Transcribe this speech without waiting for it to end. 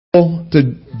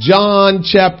To John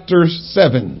chapter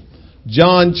 7.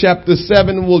 John chapter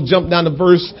 7, we'll jump down to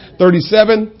verse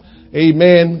 37.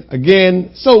 Amen.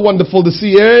 Again, so wonderful to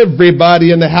see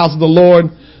everybody in the house of the Lord.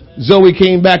 Zoe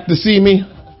came back to see me.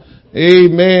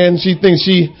 Amen. She thinks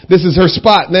this is her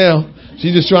spot now.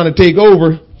 She's just trying to take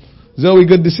over. Zoe,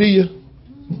 good to see you.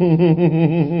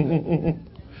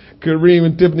 Kareem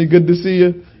and Tiffany, good to see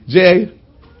you. Jay,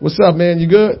 what's up, man? You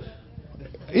good?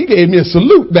 He gave me a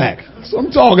salute back. That's what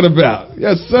I'm talking about.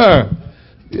 Yes, sir.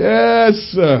 Yes,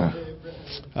 sir.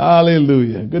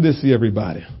 Hallelujah. Good to see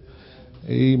everybody.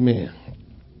 Amen.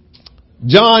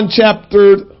 John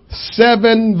chapter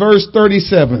 7, verse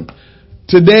 37.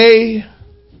 Today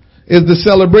is the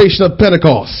celebration of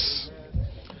Pentecost.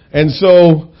 And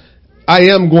so I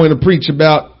am going to preach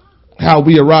about how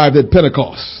we arrived at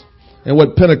Pentecost and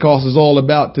what Pentecost is all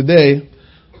about today.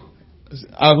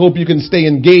 I hope you can stay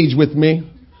engaged with me.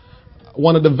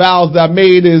 One of the vows that I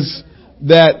made is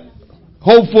that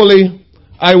hopefully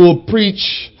I will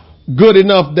preach good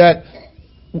enough that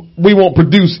we won't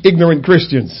produce ignorant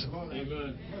Christians.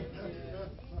 Amen.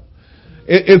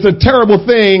 It's a terrible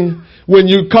thing when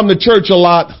you come to church a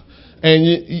lot and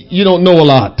you don't know a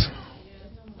lot.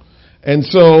 And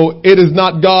so it is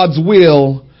not God's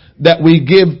will that we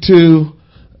give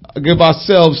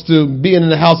ourselves to being in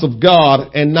the house of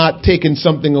God and not taking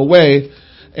something away.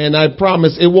 And I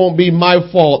promise it won't be my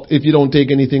fault if you don't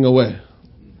take anything away.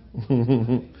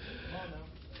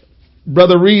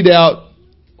 Brother Readout,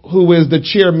 who is the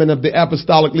chairman of the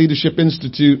Apostolic Leadership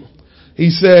Institute,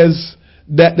 he says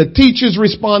that the teacher's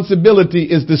responsibility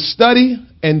is to study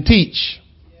and teach.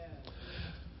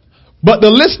 But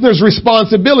the listener's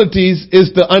responsibilities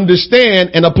is to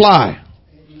understand and apply.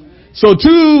 So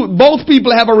both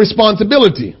people have a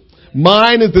responsibility.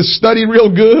 Mine is to study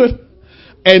real good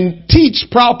and teach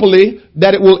properly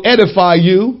that it will edify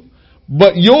you.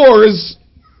 But yours,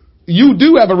 you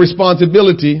do have a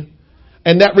responsibility,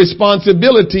 and that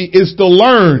responsibility is to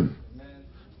learn.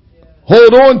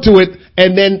 Hold on to it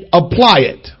and then apply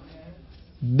it.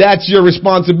 That's your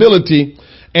responsibility.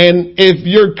 And if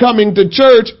you're coming to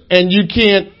church and you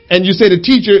say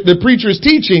the preacher is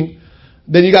teaching,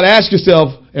 then you got to ask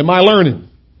yourself, am I learning?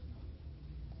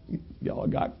 Y'all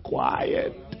got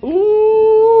quiet.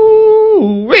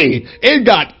 Ooh, it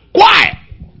got quiet.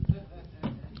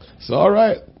 It's all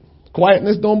right.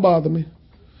 Quietness don't bother me.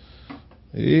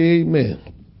 Amen.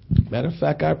 Matter of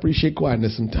fact, I appreciate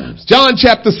quietness sometimes. John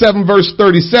chapter 7, verse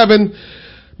 37.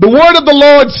 The word of the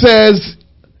Lord says,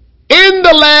 in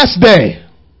the last day,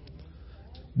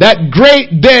 that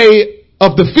great day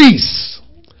of the feast,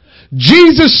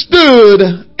 Jesus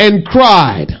stood and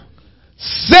cried,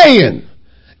 saying,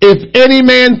 if any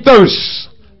man thirst,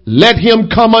 let him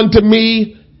come unto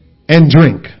me and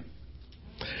drink.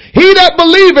 He that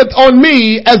believeth on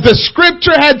me, as the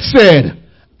scripture had said,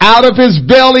 out of his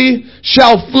belly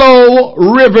shall flow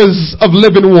rivers of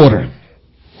living water.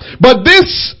 But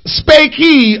this spake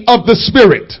he of the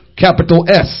Spirit, capital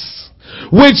S,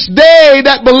 which they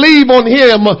that believe on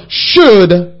him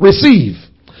should receive.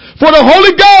 For the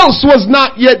Holy Ghost was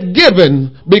not yet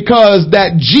given, because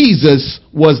that Jesus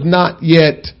was not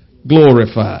yet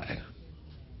glorified.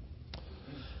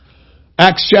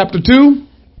 Acts chapter 2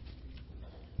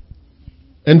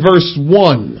 and verse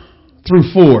 1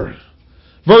 through 4.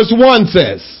 Verse 1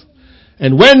 says,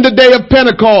 and when the day of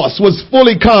Pentecost was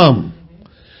fully come,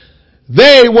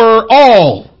 they were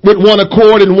all with one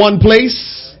accord in one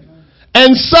place.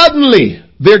 And suddenly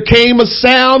there came a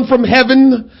sound from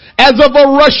heaven as of a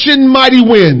rushing mighty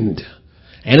wind,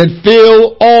 and it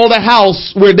filled all the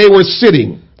house where they were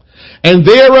sitting. And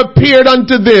there appeared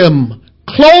unto them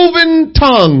cloven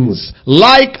tongues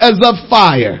like as of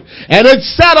fire, and it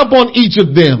sat upon each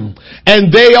of them.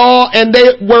 And they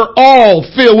were all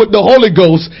filled with the Holy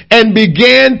Ghost, and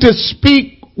began to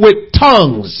speak with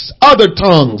tongues, other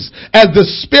tongues, as the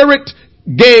Spirit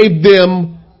gave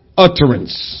them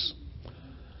utterance.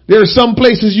 There are some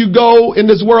places you go in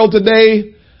this world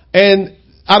today, and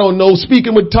I don't know,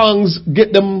 speaking with tongues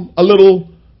get them a little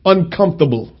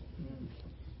uncomfortable.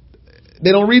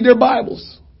 They don't read their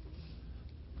Bibles.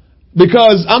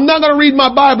 Because I'm not going to read my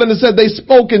Bible and it said they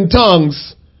spoke in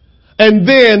tongues and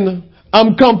then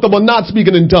I'm comfortable not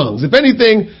speaking in tongues. If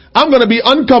anything, I'm going to be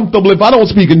uncomfortable if I don't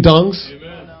speak in tongues.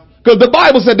 Because the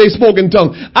Bible said they spoke in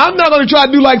tongues. I'm not going to try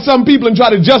to do like some people and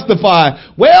try to justify,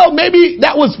 well, maybe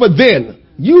that was for then.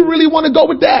 You really want to go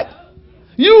with that?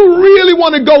 You really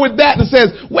want to go with that that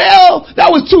says, well,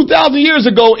 that was 2,000 years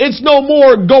ago. It's no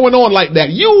more going on like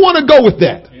that. You want to go with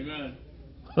that. Amen.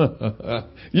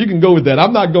 You can go with that.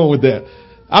 I'm not going with that.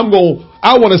 I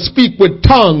want to speak with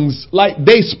tongues like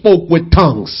they spoke with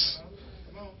tongues.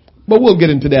 But we'll get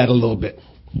into that a little bit.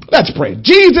 Let's pray.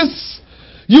 Jesus,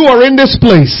 you are in this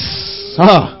place.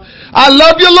 I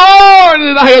love you, Lord,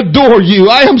 and I adore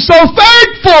you. I am so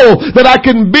thankful that I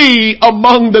can be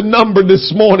among the number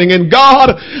this morning. And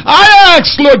God, I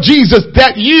ask, Lord Jesus,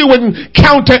 that you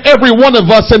encounter every one of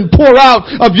us and pour out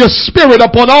of your spirit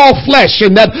upon all flesh,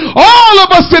 and that all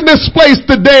of us in this place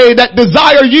today that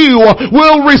desire you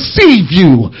will receive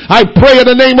you. I pray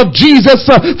in the name of Jesus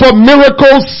for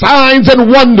miracles, signs, and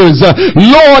wonders.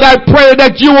 Lord, I pray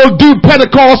that you will do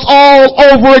Pentecost all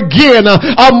over again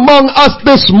among us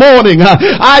this morning.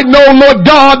 I know, Lord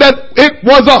God, that it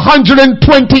was 120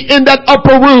 in that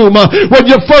upper room when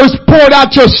you first poured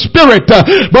out your spirit.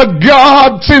 But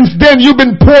God, since then you've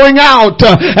been pouring out.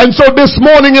 And so this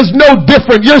morning is no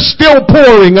different. You're still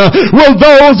pouring. Will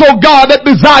those, oh God, that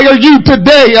desire you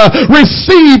today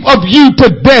receive of you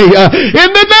today? In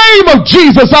the name of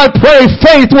Jesus, I pray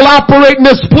faith will operate in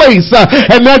this place.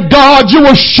 And that God, you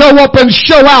will show up and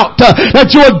show out.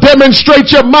 That you will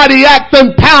demonstrate your mighty act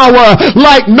and power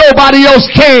like nobody else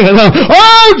can.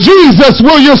 Oh Jesus,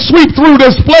 will you sweep through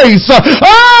this place?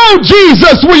 Oh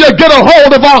Jesus, will you get a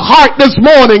hold of our heart this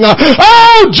morning?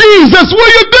 Oh Jesus,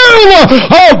 will you do,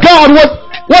 oh God,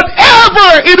 whatever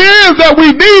it is that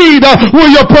we need, will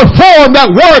you perform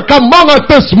that work among us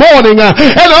this morning?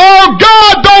 And oh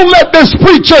God, don't let this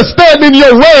preacher stand in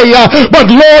your way,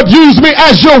 but Lord, use me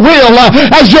as your will,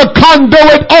 as your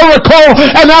conduit, oracle,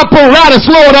 and apparatus.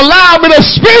 Lord, allow me to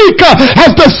speak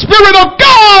as the Spirit of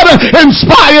God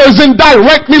inspires and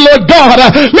direct me, Lord God.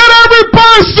 Let every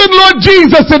person, Lord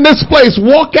Jesus, in this place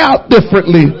walk out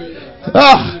differently.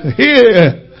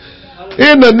 Here.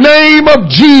 In the name of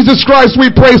Jesus Christ, we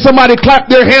pray. Somebody clap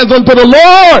their hands unto the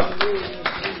Lord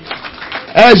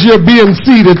as you're being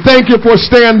seated. Thank you for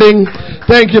standing.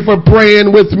 Thank you for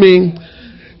praying with me.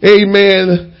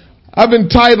 Amen. I've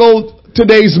entitled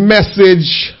today's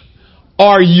message,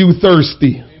 Are You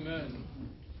Thirsty? Amen.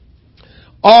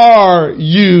 Are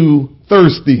you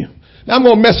thirsty? Now I'm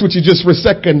going to mess with you just for a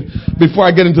second before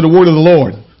I get into the word of the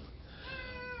Lord.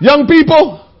 Young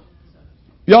people,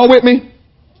 y'all with me?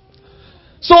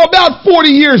 So about 40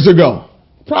 years ago,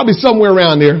 probably somewhere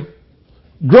around there,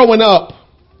 growing up,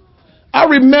 I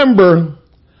remember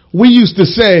we used to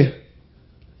say,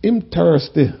 I'm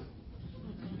thirsty.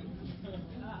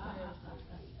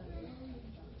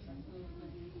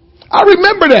 I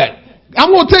remember that.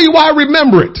 I'm going to tell you why I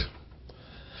remember it.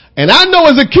 And I know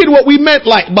as a kid what we meant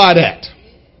by that.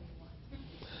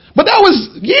 But that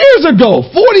was years ago,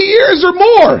 40 years or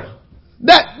more.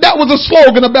 That was a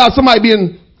slogan about somebody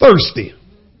being thirsty.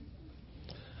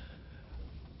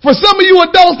 For some of you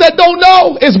adults that don't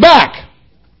know, it's back.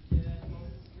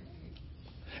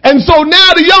 And so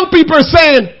now the young people are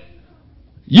saying,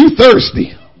 you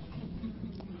thirsty.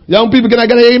 Young people, can I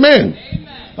get an amen?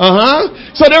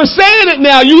 So they're saying it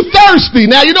now, you thirsty.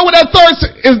 Now you know what that thirst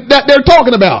is that they're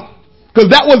talking about. Because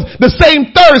that was the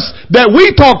same thirst that we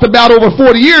talked about over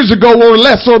 40 years ago or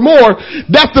less or more.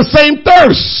 That's the same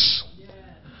thirst.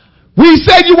 We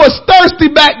said you was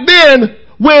thirsty back then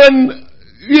when,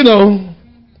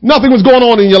 nothing was going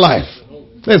on in your life.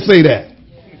 Let's say that.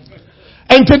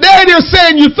 And today they're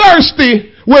saying you're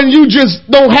thirsty when you just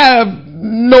don't have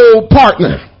no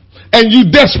partner and you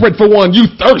desperate for one. You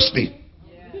thirsty.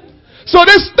 So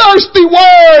this thirsty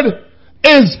word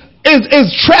is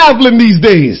traveling these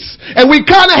days. And we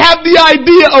kind of have the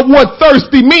idea of what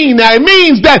thirsty means. Now it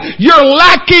means that you're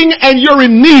lacking and you're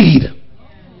in need.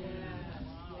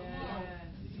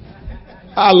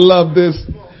 I love this.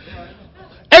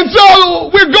 And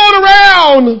so we're going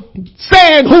around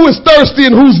saying who is thirsty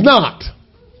and who's not.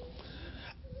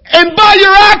 And by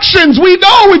your actions, we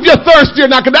know if you're thirsty or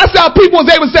not. Because that's how people was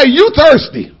able to say, you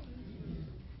thirsty.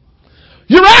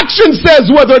 Your action says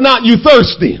whether or not you're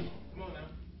thirsty.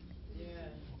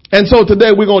 And so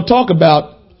today we're going to talk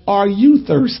about, are you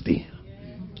thirsty?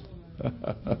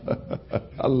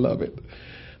 I love it.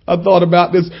 I thought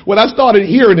about this when I started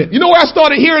hearing it. You know where I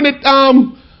started hearing it,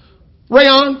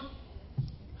 Rayon?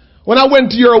 When I went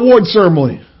to your award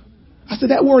ceremony. I said,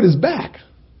 that word is back.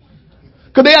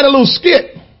 Because they had a little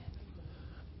skit.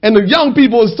 And the young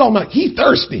people was talking about, he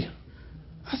thirsty.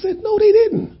 I said, no, they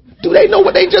didn't. Do they know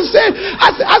what they just said?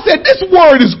 I said, this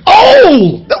word is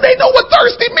old. Do they know what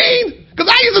thirsty means? Because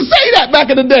I used to say that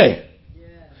back in the day.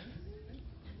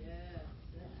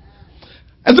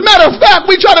 As a matter of fact,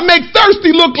 we try to make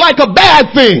thirsty look like a bad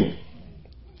thing.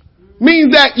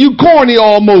 Means that you corny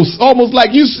almost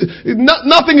like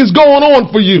nothing is going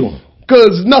on for you.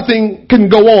 Because nothing can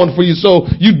go on for you. So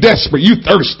you desperate, you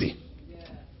thirsty.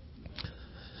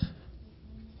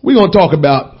 We're going to talk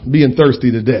about being thirsty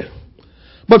today.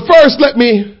 But first, let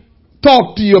me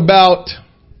talk to you about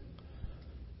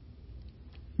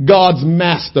God's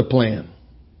master plan.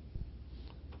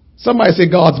 Somebody say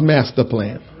God's master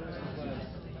plan.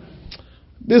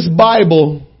 This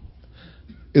Bible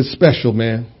is special,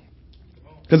 man,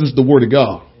 because it's the Word of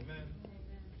God.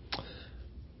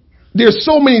 There's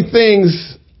so many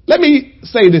things. Let me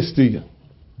say this to you.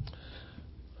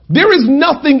 There is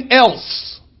nothing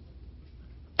else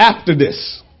after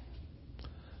this.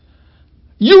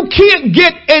 You can't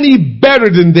get any better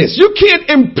than this. You can't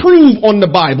improve on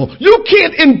the Bible. You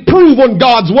can't improve on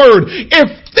God's Word. If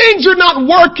things are not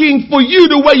working for you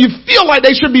the way you feel like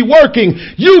they should be working,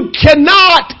 you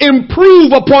cannot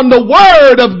improve upon the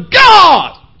Word of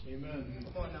God.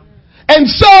 And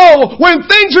so, when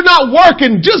things are not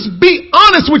working, just be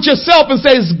honest with yourself and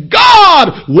say,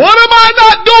 God, what am I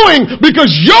not doing?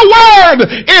 Because your word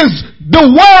is the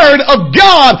word of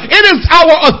God. It is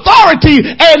our authority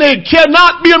and it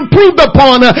cannot be improved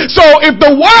upon. So if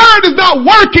the word is not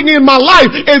working in my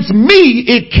life, it's me.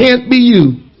 It can't be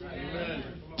you. Amen.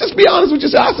 Just be honest with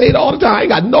yourself. I say it all the time. I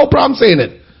ain't got no problem saying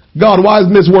it. God, why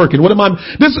isn't this working? What am I?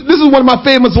 This is one of my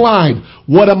famous lines.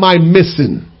 What am I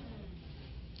missing?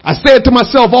 I say it to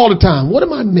myself all the time. What am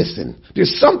I missing?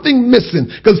 There's something missing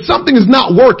because something is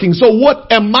not working. So what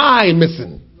am I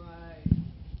missing?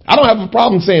 I don't have a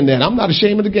problem saying that. I'm not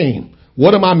ashamed of the game.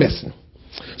 What am I missing?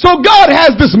 So God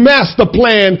has this master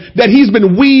plan that he's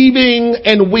been weaving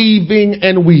and weaving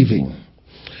and weaving.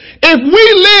 If we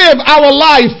live our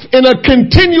life in a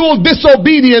continual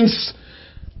disobedience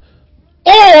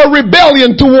or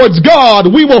rebellion towards God,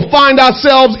 we will find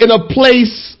ourselves in a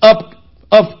place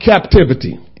of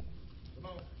captivity.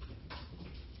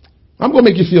 I'm going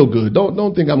to make you feel good.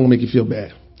 Don't think I'm going to make you feel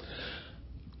bad.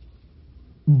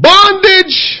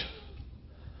 Bondage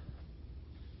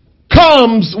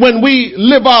comes when we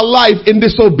live our life in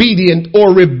disobedience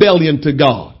or rebellion to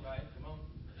God.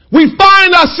 We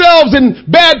find ourselves in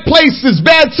bad places,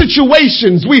 bad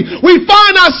situations. We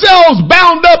find ourselves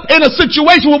bound up in a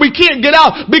situation where we can't get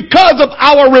out because of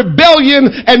our rebellion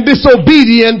and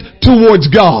disobedience towards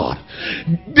God.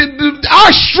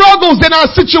 Our struggles and our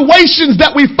situations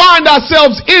that we find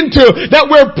ourselves into, that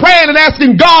we're praying and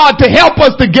asking God to help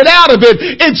us to get out of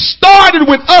it, it started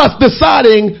with us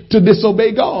deciding to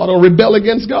disobey God or rebel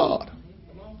against God.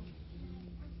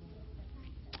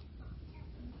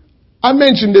 I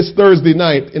mentioned this Thursday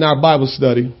night in our Bible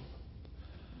study,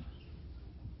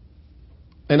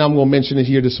 and I'm going to mention it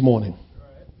here this morning.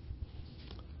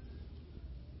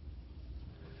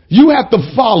 You have to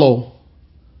follow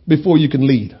before you can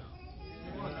lead.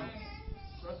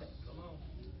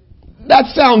 That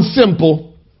sounds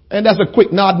simple, and that's a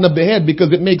quick nodding of the head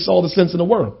because it makes all the sense in the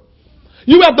world.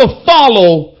 You have to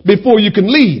follow before you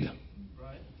can lead.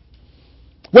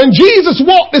 When Jesus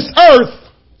walked this earth,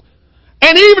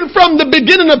 and even from the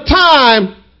beginning of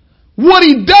time, what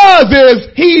he does is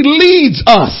he leads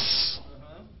us.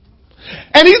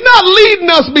 And he's not leading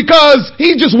us because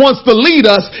he just wants to lead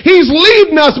us. He's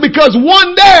leading us because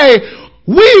one day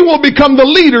we will become the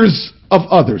leaders of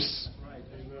others.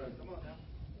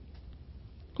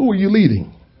 Who are you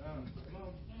leading?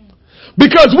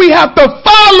 Because we have to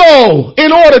follow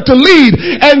in order to lead.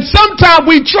 And sometimes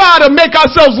we try to make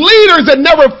ourselves leaders and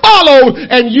never follow,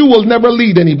 and you will never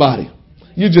lead anybody.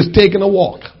 You're just taking a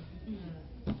walk.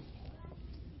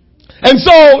 And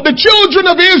so the children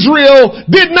of Israel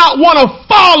did not want to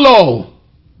follow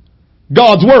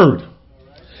God's word.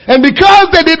 And because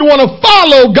they didn't want to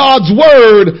follow God's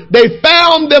word, they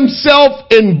found themselves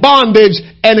in bondage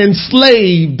and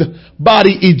enslaved by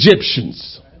the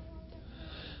Egyptians.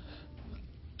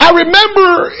 I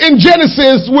remember in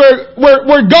Genesis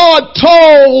where God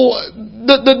told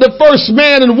the first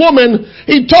man and woman,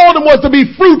 he told them was to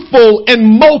be fruitful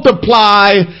and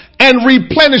multiply and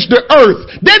replenish the earth.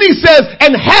 Then he says,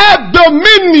 and have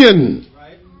dominion.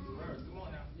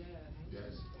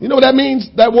 You know what that means?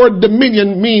 That word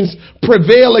dominion means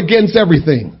prevail against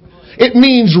everything. It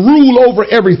means rule over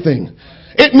everything.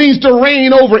 It means to reign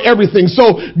over everything.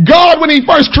 So God, when he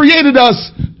first created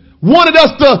us, wanted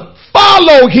us to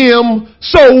follow him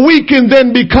so we can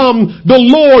then become the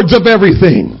lords of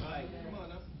everything.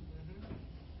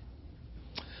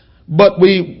 But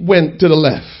we went to the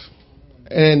left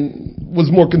and was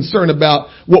more concerned about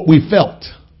what we felt,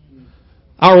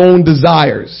 our own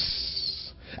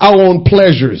desires, our own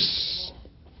pleasures.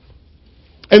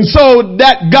 And so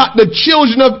that got the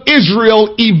children of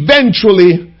Israel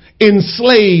eventually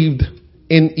enslaved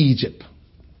in Egypt.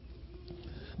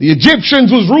 The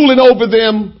Egyptians was ruling over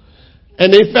them,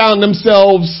 and they found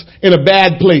themselves in a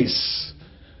bad place.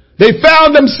 They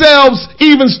found themselves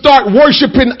even start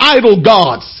worshiping idol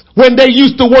gods. when they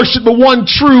used to worship the one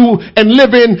true and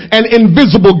living and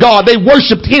invisible God. They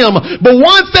worshiped him. But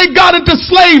once they got into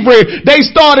slavery, they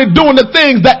started doing the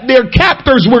things that their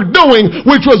captors were doing,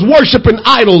 which was worshiping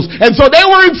idols. And so they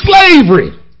were in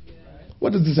slavery.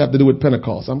 What does this have to do with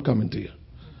Pentecost? I'm coming to you.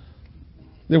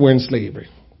 They were in slavery.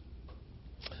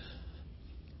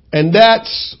 And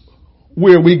that's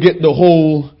where we get the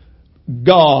whole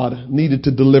God needed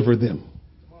to deliver them.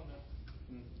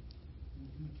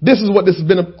 This is what this has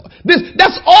been.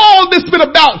 That's all this has been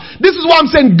about. This is why I'm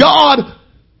saying God's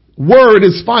word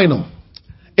is final.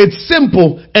 It's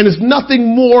simple and it's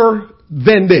nothing more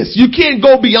than this. You can't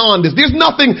go beyond this. There's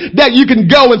nothing that you can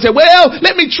go and say, well,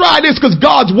 let me try this because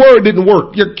God's word didn't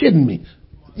work. You're kidding me.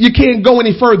 You can't go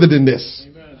any further than this.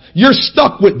 Amen. You're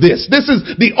stuck with this. This is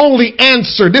the only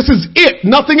answer. This is it.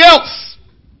 Nothing else.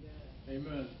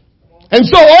 And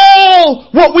so all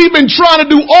what we've been trying to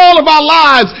do all of our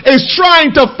lives is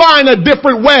trying to find a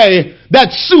different way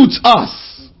that suits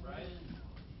us.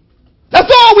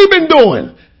 That's all we've been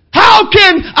doing. How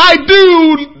can I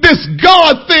do this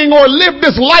God thing or live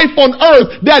this life on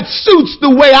earth that suits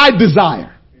the way I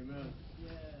desire?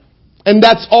 And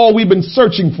that's all we've been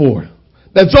searching for.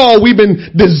 That's all we've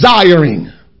been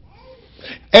desiring.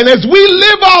 And as we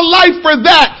live our life for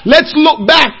that, let's look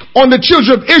back on the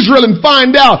children of Israel and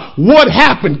find out what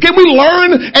happened. Can we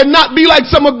learn and not be like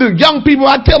some of the young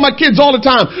people? I tell my kids all the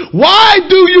time, why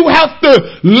do you have to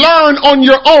learn on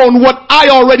your own what I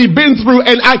already been through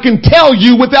and I can tell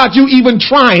you without you even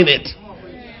trying it?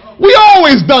 We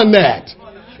always done that.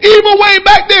 Even way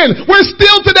back then, we're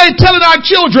still today telling our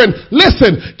children,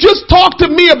 listen, just talk to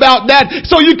me about that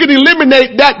so you can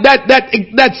eliminate that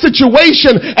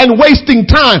situation and wasting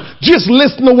time. Just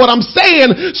listen to what I'm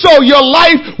saying so your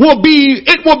life will be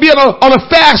on a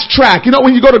fast track. You know,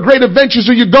 when you go to Great Adventures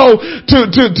or you go to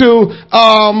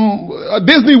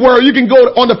Disney World, you can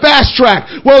go on the fast track.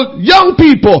 Well, young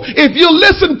people, if you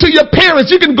listen to your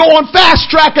parents, you can go on fast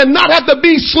track and not have to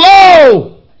be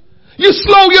slow. You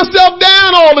slow yourself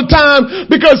down all the time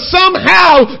because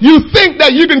somehow you think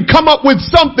that you can come up with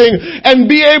something and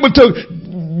be able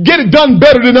to get it done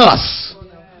better than us.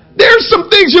 There's some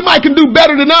things you might can do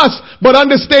better than us, but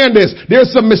understand this. There's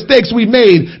some mistakes we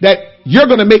made that you're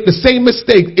going to make the same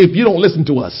mistake if you don't listen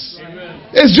to us. Amen.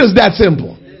 It's just that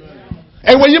simple. Amen.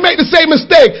 And when you make the same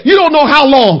mistake, you don't know how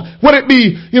long. Would it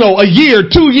be, a year,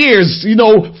 2 years, 5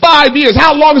 years?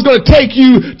 How long is it going to take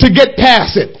you to get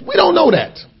past it? We don't know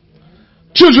that.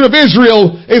 Children of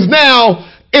Israel is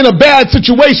now in a bad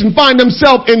situation, find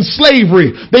themselves in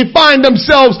slavery. They find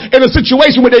themselves in a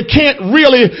situation where they can't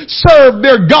really serve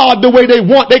their God the way they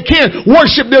want. They can't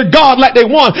worship their God like they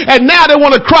want. And now they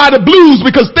want to cry the blues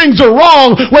because things are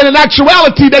wrong, when in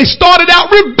actuality they started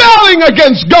out rebelling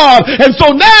against God. And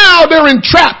so now they're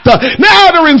entrapped.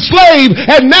 Now they're enslaved.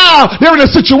 And now they're in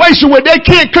a situation where they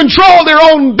can't control their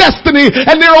own destiny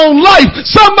and their own life.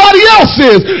 Somebody else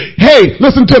is. Hey,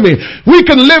 listen to me. We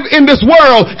can live in this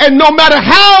world, and no matter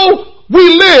how we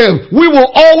live, we will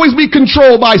always be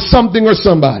controlled by something or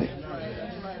somebody.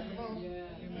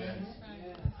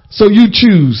 So you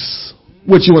choose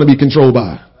what you want to be controlled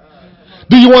by.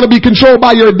 Do you want to be controlled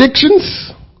by your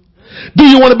addictions? Do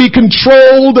you want to be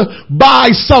controlled by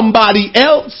somebody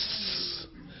else?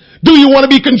 Do you want to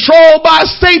be controlled by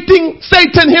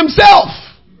Satan himself?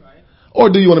 Or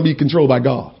do you want to be controlled by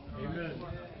God?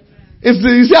 You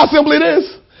see how simple it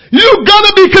is? You're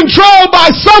gonna be controlled by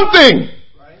something.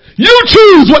 You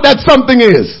choose what that something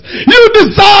is. You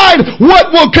decide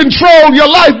what will control your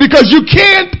life, because you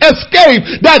can't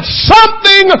escape that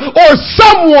something or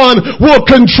someone will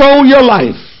control your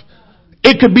life.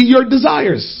 It could be your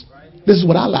desires. This is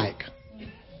what I like.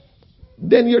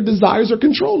 Then your desires are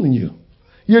controlling you.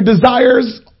 Your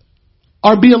desires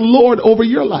are being lord over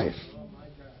your life.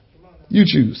 You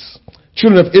choose.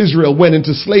 Children of Israel went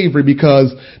into slavery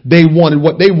because they wanted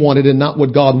what they wanted and not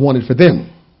what God wanted for them.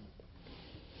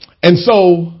 And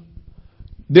so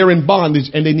they're in bondage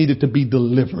and they needed to be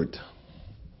delivered.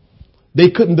 They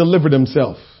couldn't deliver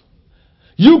themselves.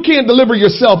 You can't deliver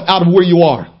yourself out of where you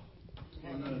are.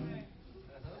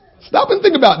 Stop and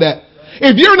think about that.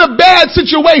 If you're in a bad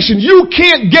situation, you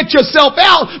can't get yourself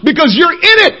out because you're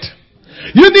in it.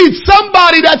 You need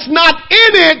somebody that's not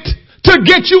in it to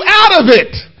get you out of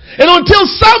it. And until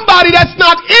somebody that's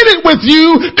not in it with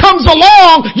you comes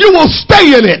along, you will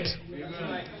stay in it.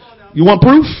 You want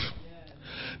proof?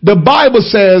 The Bible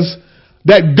says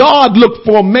that God looked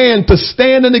for a man to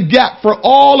stand in the gap for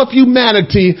all of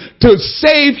humanity, to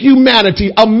save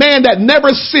humanity, a man that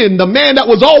never sinned, a man that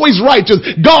was always righteous.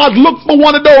 God looked for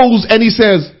one of those and he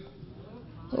says,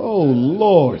 oh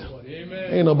Lord,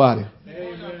 ain't nobody.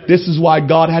 This is why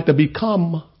God had to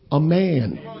become a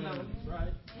man.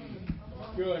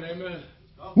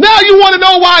 Now you want to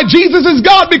know why Jesus is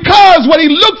God? Because when he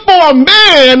looked for a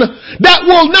man that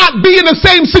will not be in the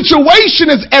same situation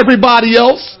as everybody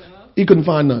else, he couldn't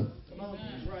find none.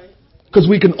 Because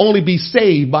we can only be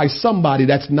saved by somebody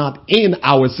that's not in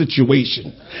our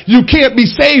situation. You can't be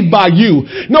saved by you.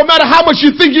 No matter how much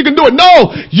you think you can do it.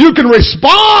 No, you can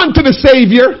respond to the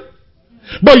Savior,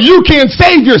 but you can't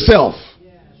save yourself.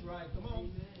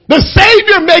 The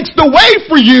Savior makes the way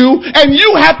for you, and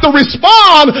you have to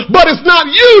respond, but it's not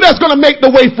you that's going to make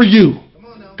the way for you.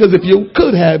 Because if you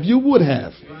could have, you would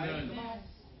have.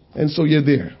 And so you're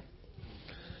there.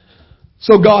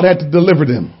 So God had to deliver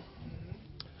them.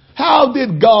 How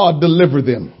did God deliver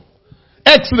them?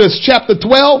 Exodus chapter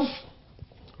 12,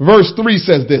 verse 3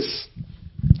 says this.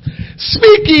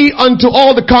 Speak ye unto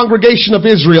all the congregation of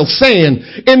Israel, saying,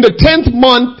 in the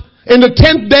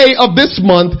 10th day of this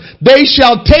month, they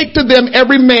shall take to them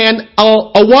every man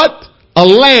a what? A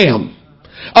lamb.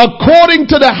 According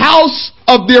to the house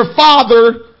of their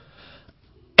father,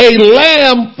 a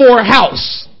lamb for a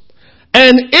house.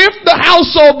 And if the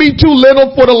household be too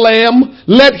little for the lamb,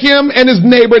 let him and his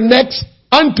neighbor next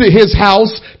unto his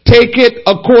house take it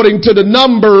according to the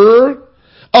number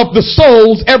of the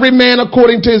souls. Every man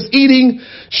according to his eating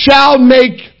shall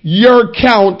make your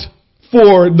count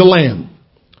for the lamb.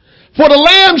 For the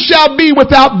lamb shall be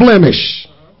without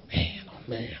blemish. Man, oh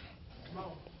man.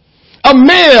 A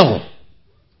male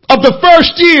of the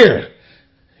first year.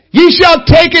 Ye shall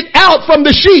take it out from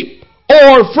the sheep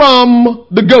or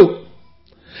from the goat.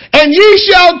 And ye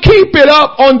shall keep it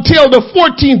up until the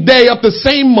 14th day of the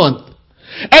same month.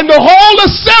 And the whole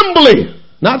assembly,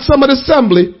 not some of the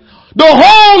assembly, the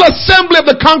whole assembly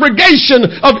of the congregation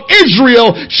of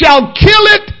Israel shall kill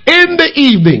it in the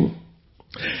evening.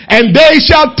 And they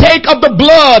shall take of the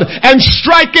blood and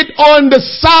strike it on the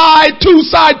two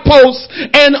side posts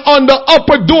and on the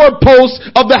upper door posts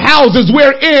of the houses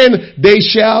wherein they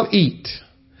shall eat.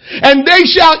 And they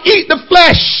shall eat the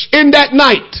flesh in that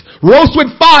night. Roast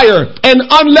with fire and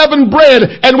unleavened bread,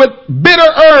 and with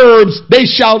bitter herbs they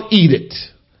shall eat it.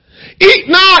 Eat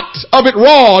not of it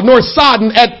raw, nor sodden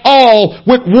at all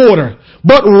with water,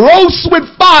 but roast with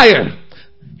fire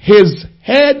his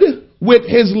head with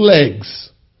his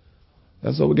legs.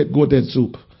 That's how we get good at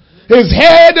soup. His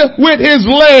head with his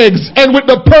legs and with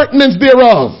the purtenance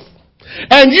thereof.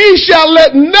 And ye shall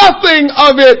let nothing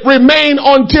of it remain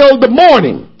until the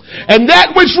morning. And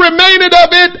that which remaineth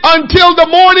of it until the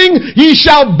morning ye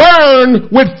shall burn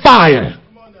with fire.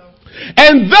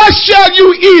 And thus shall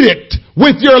you eat it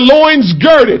with your loins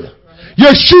girded,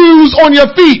 your shoes on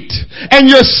your feet, and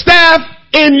your staff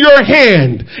in your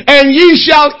hand. And ye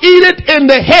shall eat it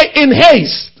in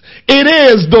haste. It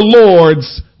is the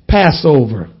Lord's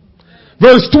Passover.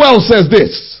 Verse 12 says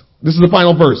this. This is the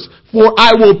final verse. For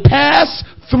I will pass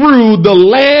through the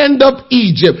land of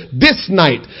Egypt this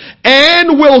night,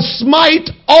 and will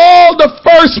smite all the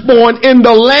firstborn in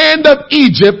the land of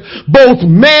Egypt, both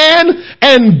man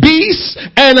and beast,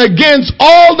 and against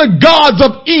all the gods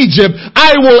of Egypt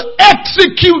I will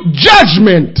execute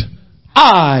judgment.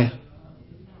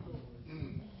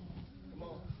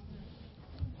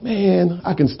 Man,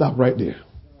 I can stop right there.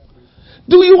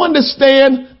 Do you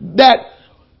understand that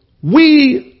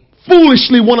we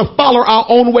foolishly want to follow our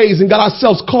own ways and got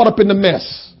ourselves caught up in the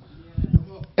mess?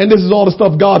 And this is all the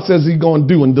stuff God says he's going to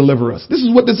do and deliver us. This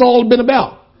is what this all been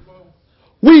about.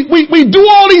 We do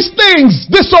all these things,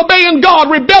 disobeying God,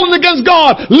 rebelling against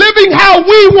God, living how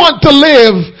we want to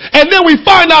live. And then we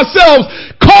find ourselves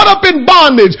caught up in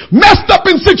bondage, messed up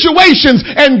in situations.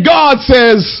 And God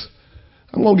says,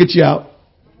 I'm going to get you out.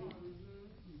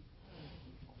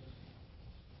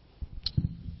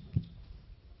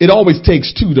 It always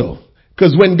takes two though.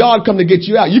 Because when God come to get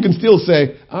you out, you can still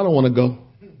say, I don't want to go.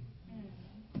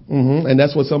 And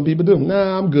that's what some people do.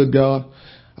 Nah, I'm good, God.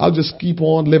 I'll just keep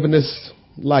on living this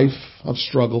life of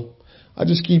struggle. I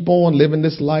just keep on living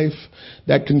this life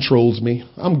that controls me.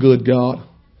 I'm good, God.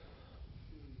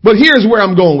 But here's where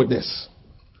I'm going with this.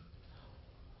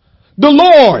 The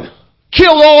Lord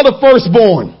killed all the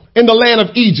firstborn in the land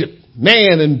of Egypt,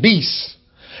 man and beast.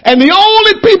 And the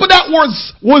only people that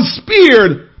was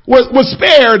spared was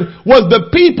the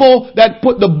people that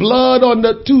put the blood on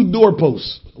the two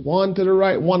doorposts. One to the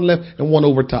right, one left, and one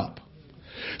over top.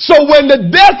 So when the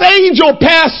death angel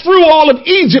passed through all of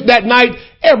Egypt that night,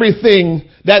 everything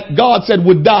that God said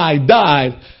would die,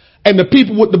 died. And the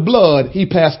people with the blood, he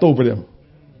passed over them.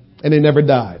 And they never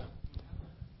died.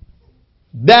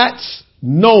 That's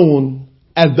known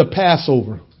as the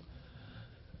Passover.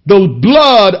 The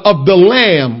blood of the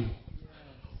lamb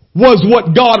was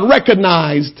what God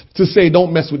recognized to say,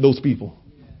 don't mess with those people.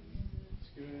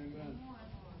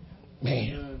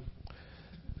 Man,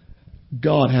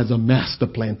 God has a master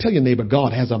plan. Tell your neighbor,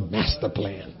 God has a master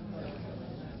plan.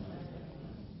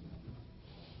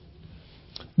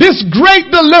 This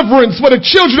great deliverance for the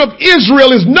children of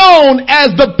Israel is known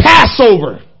as the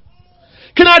Passover.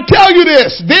 Can I tell you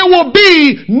this? There will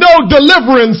be no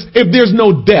deliverance if there's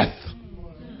no death.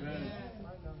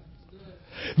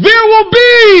 There will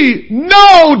be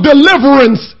no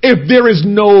deliverance if there is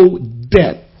no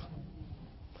death.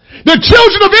 The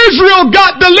children of Israel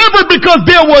got delivered because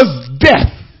there was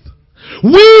death.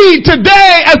 We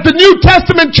today as the New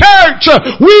Testament church,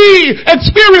 we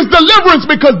experience deliverance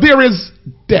because there is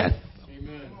death.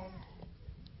 Amen.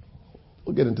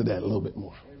 We'll get into that a little bit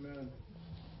more.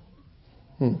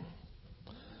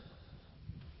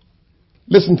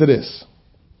 Listen to this.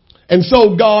 And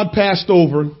so God passed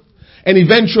over, and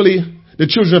eventually the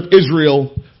children of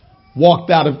Israel walked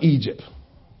out of Egypt.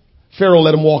 Pharaoh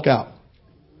let them walk out.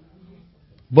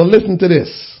 But listen to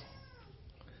this.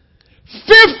 50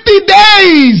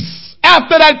 days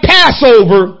after that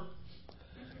Passover,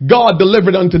 God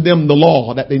delivered unto them the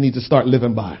law that they need to start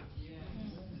living by.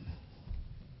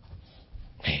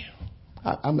 Man,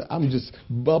 I'm just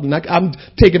bubbling. I'm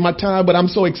taking my time, but I'm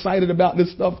so excited about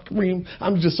this stuff, Kareem.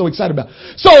 I'm just so excited about it.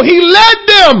 So he led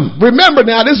them. Remember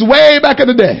now, this is way back in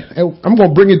the day. I'm going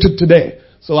to bring it to today.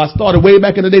 So I started way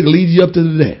back in the day to lead you up to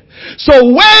today.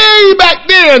 So way back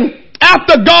then,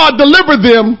 after God delivered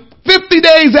them, 50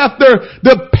 days after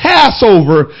the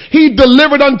Passover, he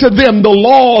delivered unto them the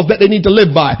laws that they need to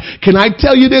live by. Can I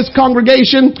tell you this,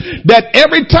 congregation, that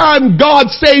every time God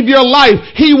saves your life,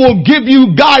 he will give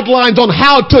you guidelines on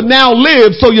how to now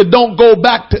live so you don't go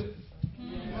back to.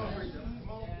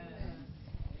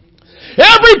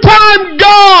 Every time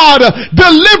God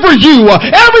delivers you,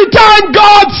 every time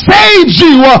God saves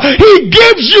you, he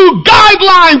gives you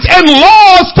guidelines and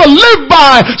laws to live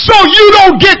by so you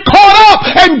don't get caught up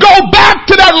and go back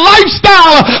to that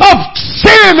lifestyle of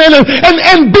sin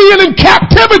and being in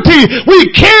captivity.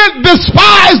 We can't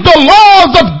despise the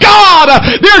laws of God.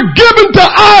 They're given to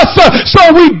us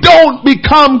so we don't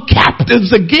become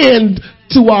captives again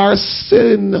to our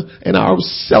sin and our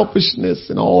selfishness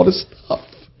and all this stuff.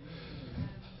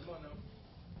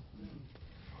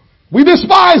 We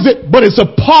despise it, but it's a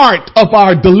part of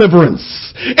our deliverance.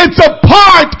 It's a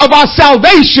part of our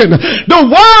salvation. The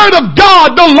Word of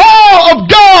God, the law of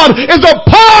God is a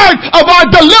part of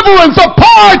our deliverance, a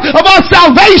part of our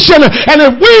salvation. And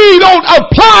if we don't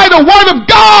apply the Word of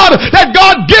God that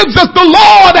God gives us, the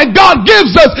law that God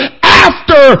gives us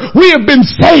after we have been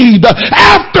saved,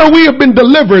 after we have been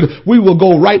delivered, we will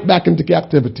go right back into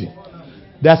captivity.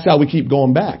 That's how we keep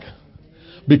going back.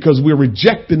 Because we're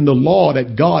rejecting the law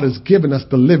that God has given us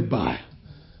to live by.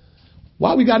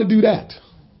 Why we got to do that?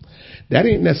 That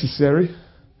ain't necessary.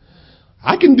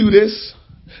 I can do this.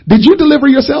 Did you deliver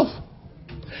yourself?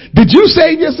 Did you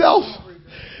save yourself?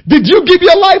 Did you give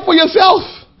your life for yourself?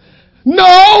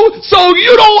 No. So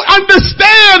you don't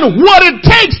understand what it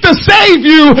takes to save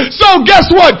you. So guess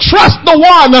what? Trust the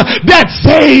one that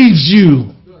saves you.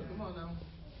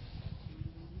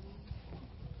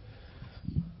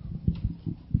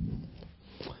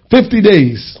 50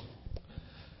 days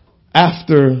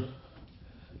after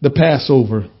the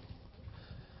Passover,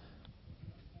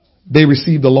 they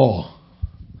received the law.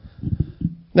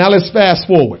 Now let's fast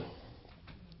forward.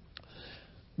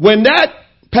 When that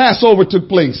Passover took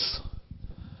place,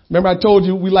 remember I told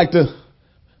you we like to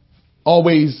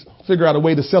always figure out a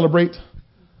way to celebrate?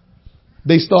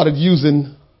 They started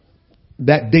using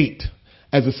that date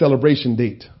as a celebration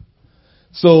date.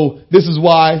 So this is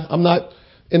why I'm not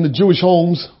in the Jewish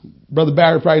homes. Brother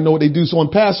Barry probably know what they do. So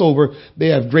on Passover,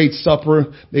 they have great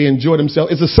supper. They enjoy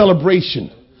themselves. It's a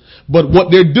celebration. But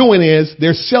what they're doing is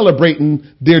they're celebrating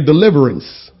their deliverance.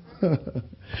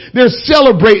 They're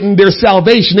celebrating their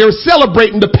salvation. They're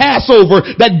celebrating the Passover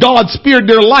that God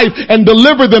spared their life and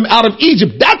delivered them out of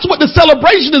Egypt. That's what the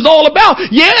celebration is all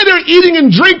about. Yeah, they're eating and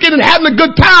drinking and having a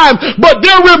good time, but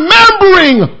they're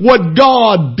remembering what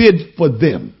God did for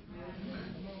them.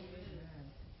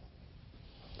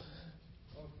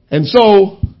 And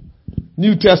so,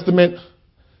 New Testament,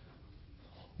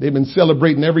 they've been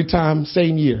celebrating every time,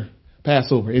 same year,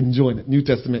 Passover, enjoying it. New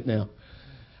Testament now.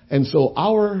 And so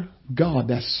our God,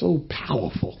 that's so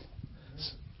powerful,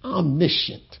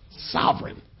 omniscient,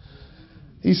 sovereign.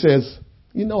 He says,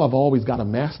 you know, I've always got a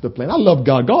master plan. I love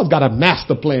God. God's got a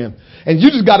master plan. And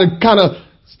you just got to kind of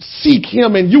seek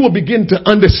him and you will begin to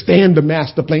understand the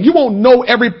master plan. You won't know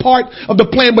every part of the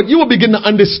plan, but you will begin to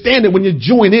understand it when you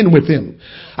join in with him.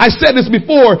 I said this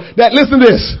before, that listen to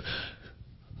this.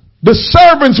 The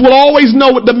servants will always know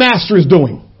what the master is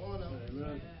doing.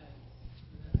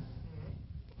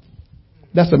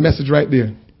 That's a message right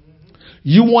there.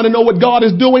 You want to know what God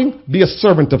is doing? Be a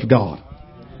servant of God.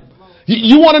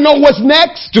 You want to know what's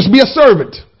next? Just be a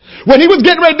servant. When he was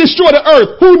getting ready to destroy the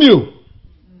earth, who knew?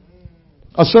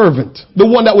 A servant. The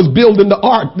one that was building the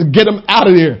ark to get him out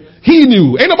of there. He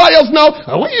knew. Ain't nobody else know.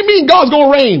 What do you mean God's going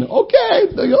to reign?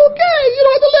 Okay. You don't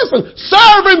have to listen.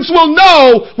 Servants will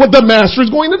know what the master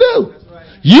is going to do.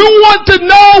 You want to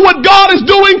know what God is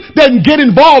doing? Then get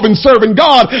involved in serving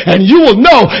God and you will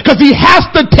know, because he has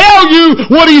to tell you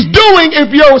what he's doing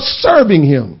if you're serving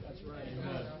him.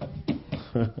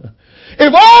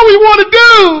 If all we want to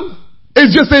do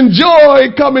is just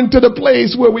enjoy coming to the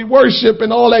place where we worship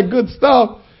and all that good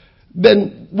stuff,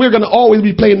 then we're going to always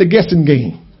be playing the guessing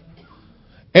game.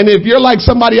 And if you're like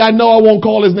somebody I know, I won't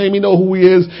call his name, you know who he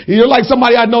is. You're like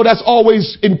somebody I know that's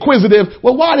always inquisitive.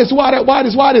 Well, why this, why that, why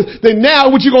this, why this? Then now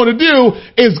what you're going to do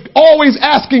is always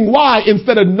asking why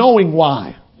instead of knowing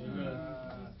why.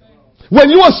 When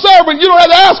you're a servant, you don't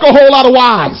have to ask a whole lot of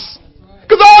whys.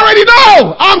 Because I already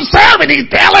know. I'm serving.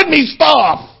 He's telling me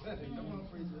stuff.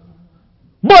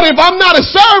 But if I'm not a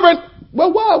servant,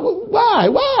 well, why?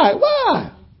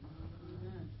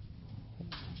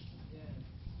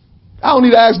 I don't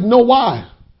need to ask no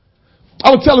why.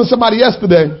 I was telling somebody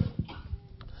yesterday,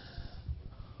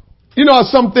 you know how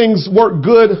some things work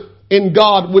good in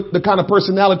God with the kind of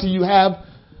personality you have,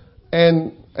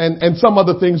 and some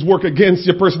other things work against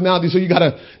your personality. So you got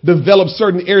to develop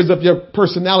certain areas of your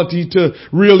personality to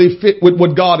really fit with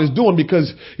what God is doing,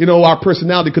 because, you know, our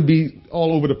personality could be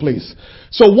all over the place.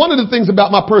 So one of the things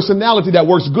about my personality that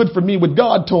works good for me with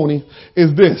God, Tony,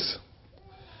 is this.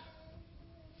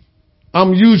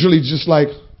 I'm usually just like,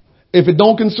 if it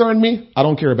don't concern me, I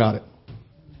don't care about it.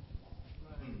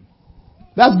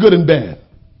 That's good and bad.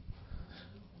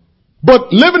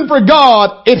 But living for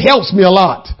God, it helps me a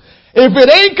lot. If it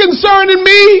ain't concerning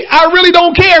me, I really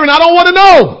don't care and I don't want to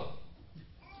know.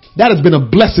 That has been a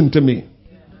blessing to me.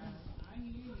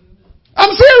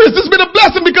 I'm serious. It's been a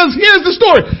blessing, because here's the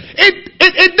story.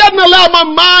 It doesn't allow my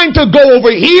mind to go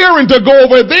over here and to go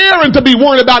over there and to be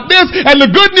worried about this. And the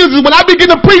good news is when I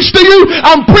begin to preach to you,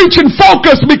 I'm preaching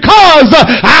focused, because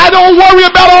I don't worry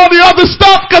about all the other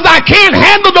stuff, because I can't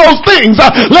handle those things.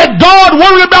 Let God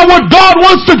worry about what God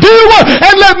wants to do,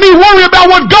 and let me worry about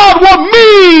what God wants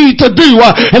me to do.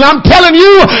 And I'm telling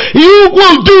you, you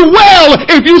will do well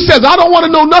if you says, I don't want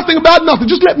to know nothing about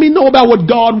nothing. Just let me know about what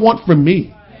God wants from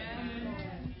me.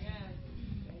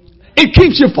 It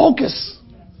keeps you focused.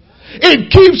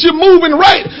 It keeps you moving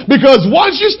right. Because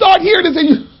once you start hearing this,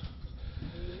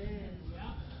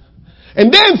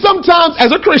 and then sometimes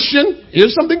as a Christian,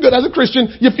 here's something good, as a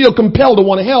Christian, you feel compelled to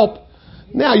want to help.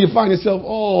 Now you find yourself,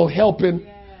 helping.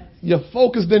 Your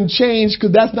focus didn't change,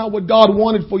 because that's not what God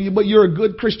wanted for you, but you're a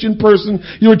good Christian person.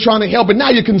 You were trying to help, and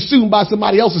now you're consumed by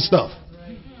somebody else's stuff.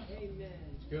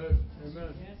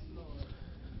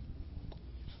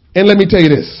 And let me tell you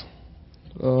this.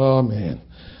 Oh man,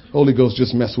 Holy Ghost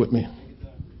just messed with me.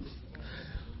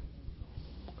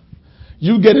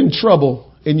 You get in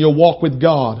trouble in your walk with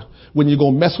God when you go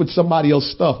mess with somebody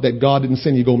else's stuff that God didn't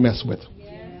send you to go mess with.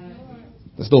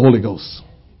 That's the Holy Ghost.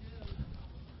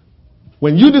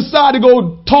 When you decide to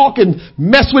go talk and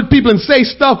mess with people and say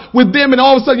stuff with them, and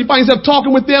all of a sudden you find yourself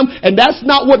talking with them, and that's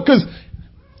not what, because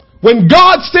when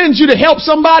God sends you to help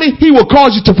somebody, he will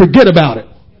cause you to forget about it.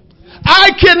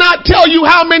 I cannot tell you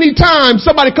how many times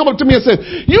somebody come up to me and said,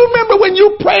 you remember when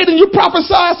you prayed and you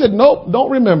prophesied? I said, nope,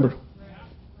 don't remember.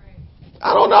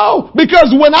 I don't know. Because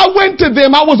when I went to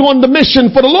them, I was on the mission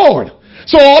for the Lord.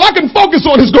 So all I can focus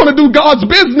on is going to do God's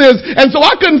business. And so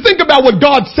I couldn't think about what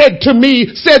God said to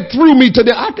me, said through me to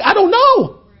them. I don't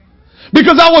know.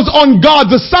 Because I was on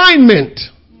God's assignment.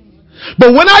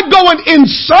 But when I go and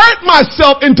insert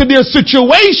myself into their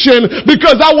situation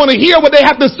because I want to hear what they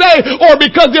have to say, or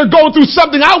because they're going through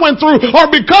something I went through, or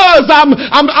because I'm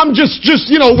just,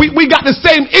 we got the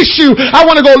same issue, I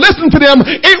want to go listen to them,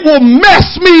 it will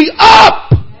mess me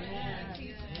up.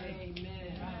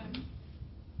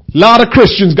 A lot of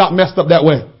Christians got messed up that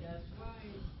way.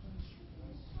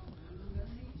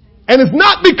 And it's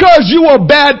not because you are a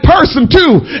bad person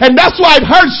too. And that's why it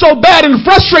hurts so bad and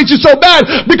frustrates you so bad,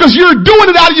 because you're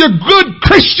doing it out of your good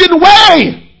Christian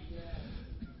way.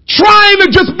 Trying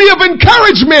to just be of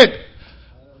encouragement.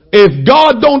 If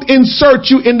God don't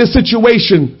insert you in the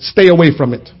situation, stay away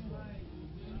from it.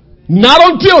 Not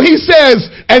until he says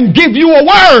and give you a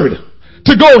word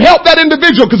to go help that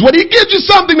individual. Because when he gives you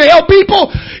something to help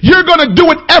people, you're going to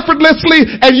do it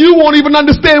effortlessly and you won't even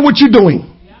understand what you're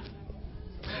doing.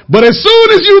 But as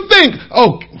soon as you think,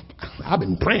 I've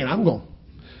been praying,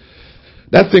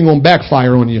 that thing gonna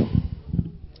backfire on you.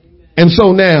 And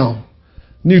so now,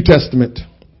 New Testament.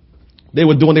 They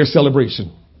were doing their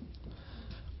celebration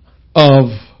of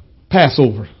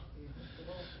Passover.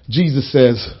 Jesus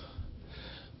says,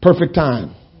 perfect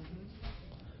time.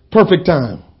 Perfect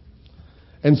time.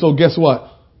 And so guess what?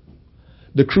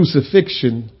 The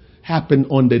crucifixion happened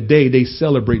on the day they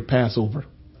celebrate Passover.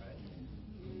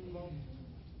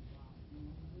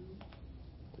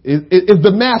 Is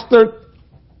the master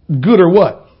good or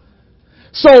what?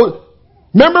 So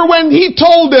remember when he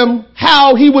told them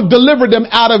how he would deliver them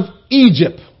out of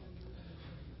Egypt?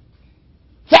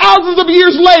 Thousands of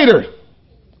years later,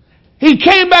 he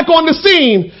came back on the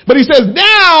scene, but he says,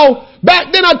 now,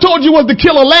 back then I told you was to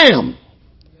kill a lamb.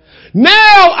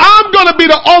 Now I'm going to be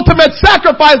the ultimate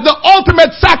sacrifice, the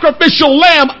ultimate sacrificial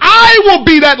lamb. I will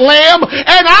be that lamb,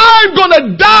 and I'm going to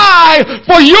die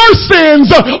for your sins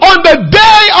on the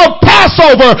day of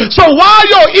Passover. So while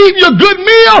you're eating your good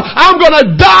meal, I'm going to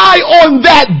die on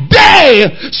that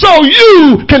day so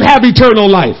you can have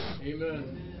eternal life.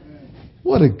 Amen.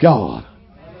 What a God.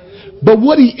 But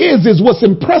what he is what's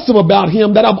impressive about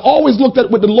him that I've always looked at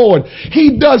with the Lord.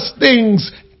 He does things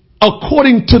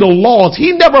according to the laws.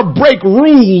 He never break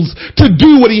rules to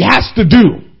do what he has to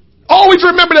do. Always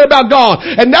remember that about God.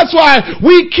 And that's why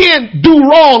we can't do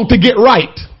wrong to get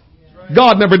right.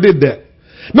 God never did that.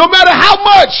 No matter how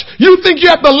much you think you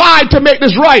have to lie to make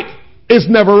this right, it's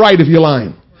never right if you're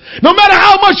lying. No matter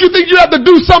how much you think you have to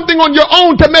do something on your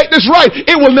own to make this right,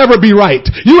 it will never be right.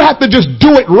 You have to just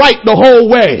do it right the whole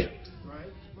way.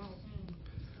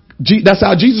 That's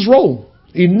how Jesus rolled.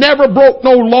 He never broke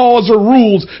no laws or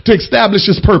rules to establish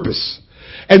his purpose.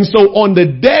 And so on the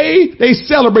day they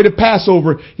celebrated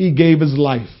Passover, he gave his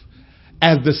life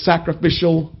as the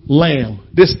sacrificial lamb.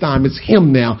 This time it's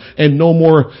him now and no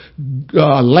more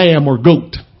lamb or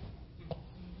goat.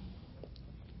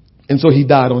 And so he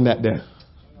died on that day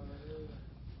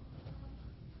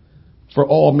for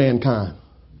all mankind.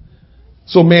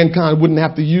 So mankind wouldn't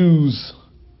have to use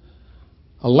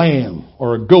a lamb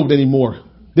or a goat anymore.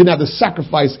 Didn't have to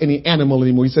sacrifice any animal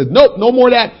anymore. He said, nope, no more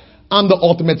of that. I'm the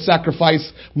ultimate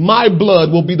sacrifice. My blood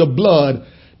will be the blood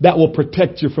that will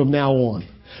protect you from now on.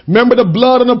 Remember the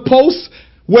blood on the post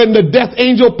when the death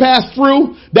angel passed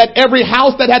through, that every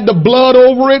house that had the blood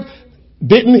over it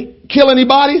didn't kill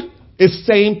anybody? It's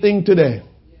the same thing today.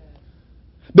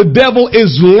 The devil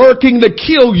is lurking to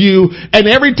kill you, and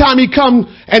every time he comes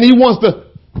and he wants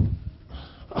to,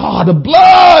 the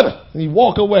blood, and he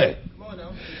walk away.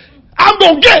 I'm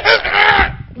going to get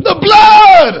the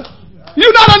blood.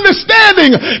 You're not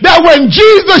understanding that when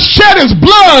Jesus shed his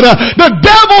blood, the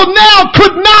devil now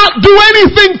could not do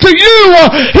anything to you.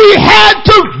 He had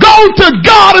to go to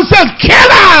God and says, can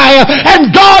I?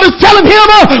 And God is telling him,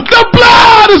 the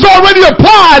blood is already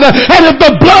applied. And if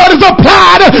the blood is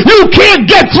applied, you can't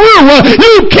get through.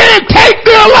 You can't take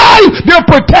their life. They're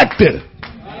protected.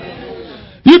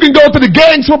 You can go to the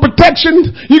gangs for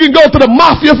protection. You can go to the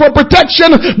mafia for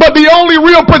protection. But the only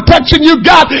real protection you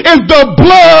got is the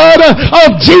blood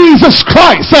of Jesus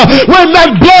Christ. When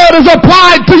that blood is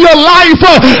applied to your life,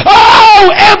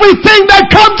 everything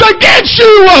that comes against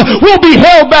you will be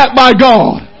held back by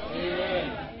God.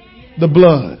 The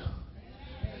blood.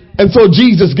 And so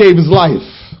Jesus gave his life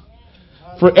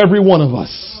for every one of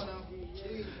us.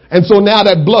 And so now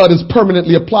that blood is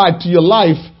permanently applied to your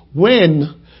life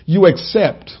when you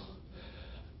accept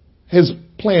his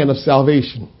plan of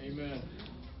salvation. Amen.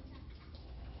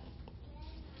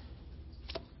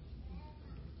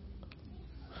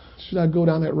 Should I go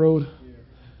down that road?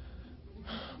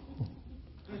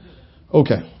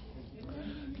 Okay.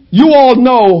 You all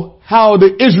know how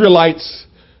the Israelites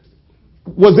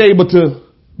was able to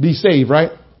be saved,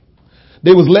 right?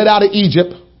 They was led out of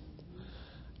Egypt,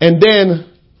 and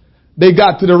then they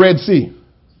got to the Red Sea.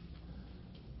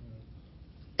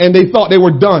 And they thought they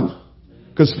were done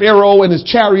because Pharaoh and his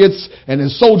chariots and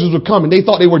his soldiers were coming. They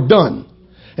thought they were done.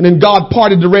 And then God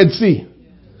parted the Red Sea.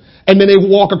 And then they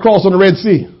walk across on the Red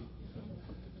Sea.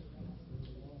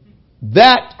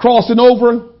 That crossing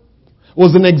over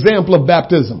was an example of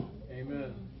baptism.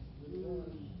 Amen.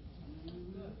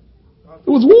 It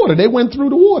was water. They went through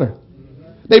the water.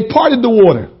 They parted the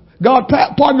water. God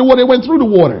parted the water. They went through the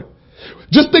water.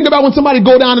 Just think about when somebody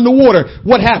go down in the water.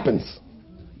 What happens?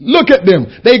 Look at them.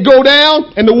 They go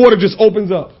down and the water just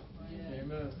opens up.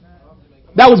 Amen.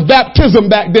 That was baptism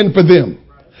back then for them.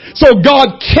 So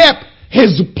God kept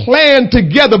his plan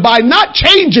together by not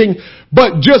changing,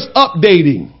 but just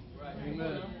updating.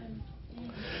 Amen.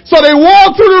 So they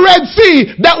walked through the Red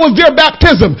Sea. That was their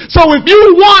baptism. So if you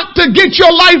want to get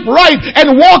your life right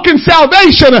and walk in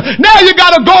salvation, now you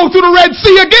got to go through the Red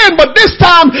Sea again. But this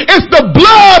time it's the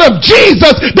blood of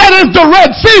Jesus that is the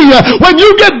Red Sea. When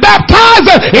you get baptized,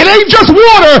 it ain't just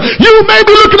water. You may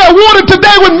be looking at water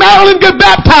today when Marilyn get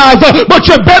baptized, but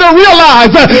you better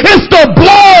realize it's the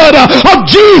blood of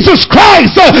Jesus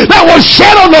Christ that was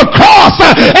shed on the cross,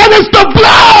 and it's the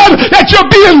blood that you're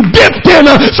being dipped in.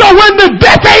 So when the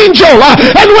death angel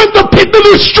and when the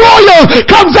destroyer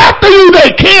comes after you,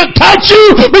 they can't touch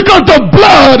you because the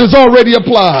blood is already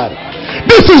applied.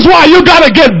 This is why you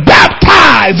gotta get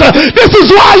baptized. This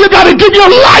is why you gotta give your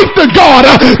life to God.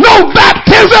 No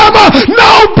baptism,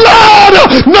 no blood,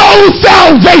 no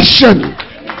salvation.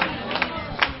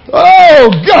 Oh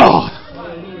God.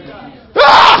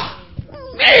 Ah,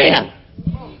 man.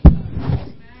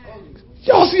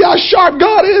 Y'all see how sharp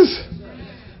God is?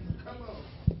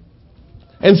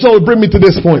 And so it brings me to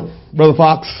this point, Brother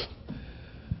Fox,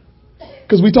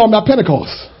 because we talking about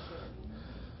Pentecost.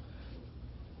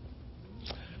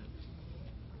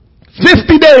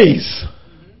 50 days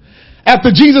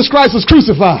after Jesus Christ was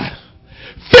crucified,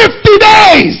 50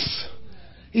 days,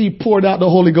 he poured out the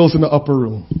Holy Ghost in the upper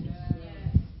room.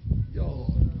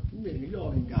 Y'all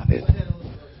ain't got it.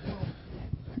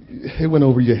 It went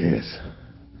over your heads.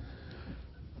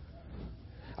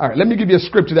 All right, let me give you a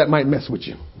scripture that might mess with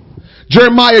you.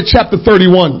 Jeremiah chapter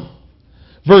 31,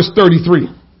 verse 33.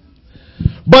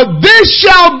 But this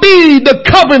shall be the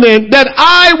covenant that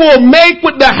I will make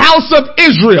with the house of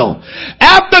Israel.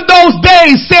 After those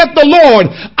days, saith the Lord,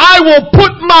 I will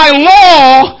put my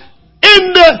law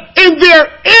in their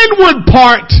inward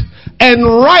part and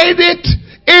write it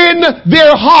in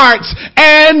their hearts,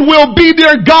 and will be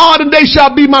their God, and they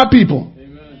shall be my people.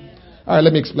 Amen. All right,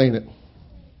 let me explain it.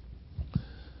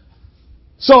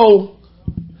 So,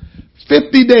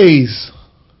 50 days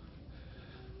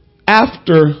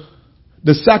after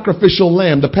the sacrificial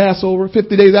lamb, the Passover,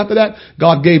 50 days after that,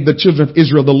 God gave the children of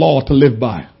Israel the law to live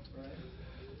by.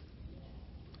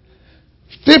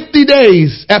 50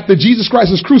 days after Jesus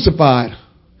Christ was crucified,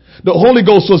 the Holy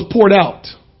Ghost was poured out.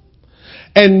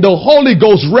 And the Holy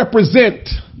Ghost represent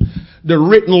the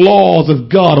written laws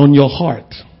of God on your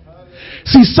heart.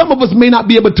 See, some of us may not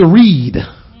be able to read.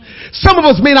 Some of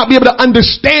us may not be able to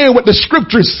understand what the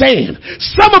scripture is saying.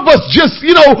 Some of us just,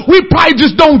 we probably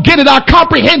just don't get it. Our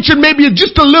comprehension maybe is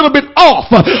just a little bit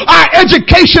off. Our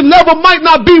education level might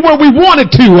not be where we want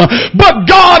it to. But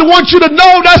God wants you to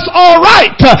know that's all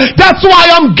right. That's why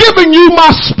I'm giving you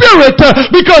my spirit,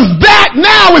 because that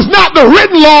now is not the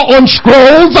written law on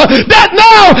scrolls. That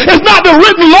now is not the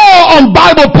written law on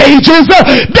Bible pages.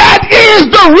 That is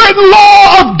the written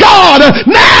law of God.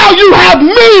 Now you have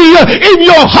me in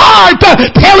your heart,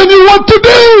 telling you what to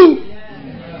do.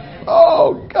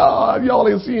 Oh God, y'all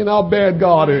ain't seeing how bad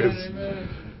God is.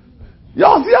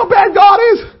 Y'all see how bad God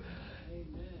is?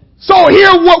 So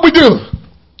here's what we do.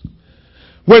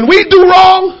 When we do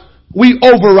wrong, we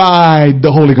override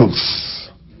the Holy Ghost.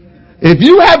 If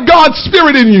you have God's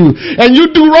spirit in you and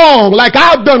you do wrong, like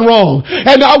I've done wrong,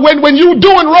 and when you're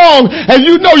doing wrong and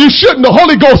you know you shouldn't, the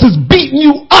Holy Ghost is beating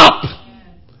you up.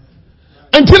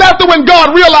 Until after when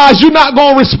God realized you're not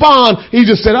going to respond, he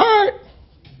just said, all right,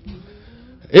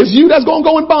 it's you that's going to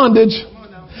go in bondage.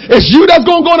 It's you that's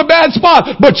going to go in a bad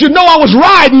spot. But you know I was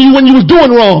riding you when you was doing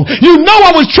wrong. You know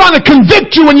I was trying to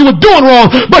convict you when you were doing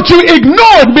wrong. But you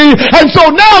ignored me. And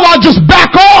so now I'll just back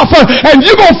off. And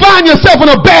you're going to find yourself in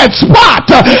a bad spot.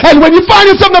 And when you find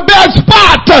yourself in a bad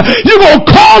spot, you're going to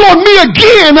call on me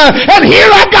again. And here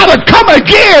I got to come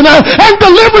again and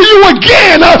deliver you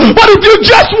again. But if you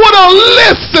just want to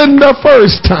listen the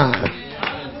first time.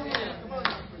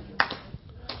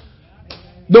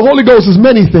 The Holy Ghost is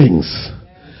many things.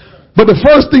 But the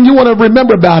first thing you want to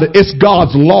remember about it is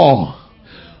God's law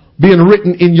being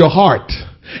written in your heart.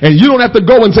 And you don't have to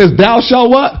go and say, thou shalt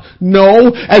what?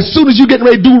 No. As soon as you get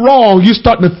ready to do wrong, you're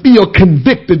starting to feel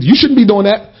convicted. You shouldn't be doing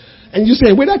that. And you're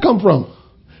saying, where'd that come from?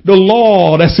 The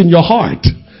law that's in your heart.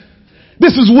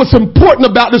 This is what's important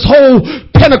about this whole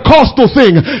Pentecostal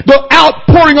thing. The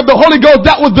outpouring of the Holy Ghost,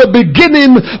 that was the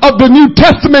beginning of the New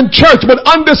Testament church. But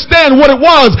understand what it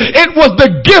was. It was the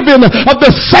giving of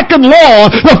the second law.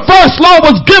 The first law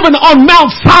was given on Mount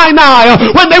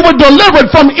Sinai when they were delivered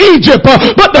from Egypt.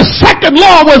 But the second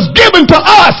law was given to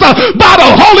us by the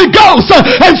Holy Ghost.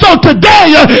 And so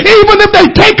today, even if they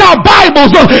take our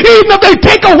Bibles, even if they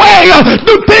take away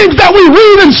the things that we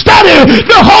read and study,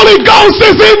 the Holy Ghost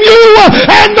is in you.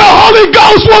 And the Holy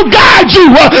Ghost will guide you.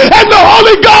 And the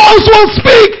Holy Ghost will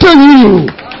speak to you.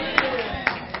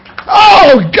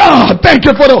 Oh God, thank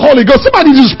you for the Holy Ghost.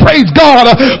 Somebody just praise God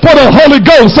for the Holy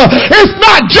Ghost. It's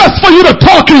not just for you to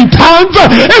talk in tongues.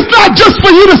 It's not just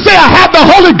for you to say I have the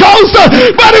Holy Ghost,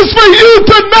 but it's for you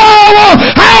to know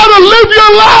how to live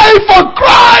your life for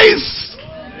Christ.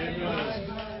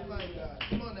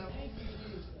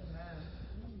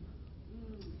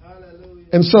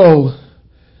 And so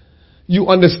you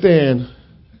understand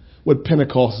what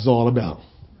Pentecost is all about.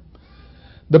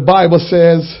 The Bible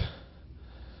says,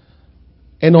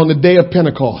 and on the day of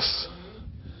Pentecost,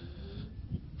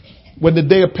 when the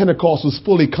day of Pentecost was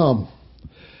fully come.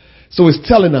 So it's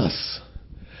telling us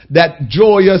that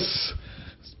joyous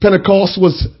Pentecost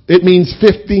it means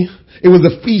 50. It was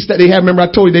a feast that they had. Remember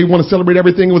I told you they want to celebrate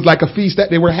everything. It was like a feast that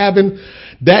they were having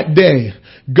that day.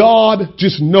 God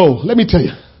just know. Let me tell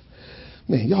you,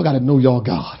 man, y'all got to know y'all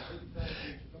God.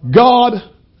 God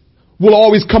will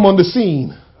always come on the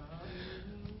scene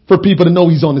for people to know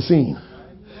he's on the scene.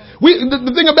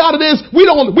 The thing about it is we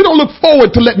don't look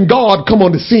forward to letting God come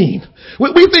on the scene.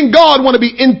 We think God want to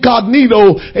be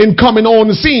incognito and coming on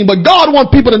the scene, but God wants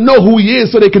people to know who he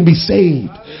is so they can be saved.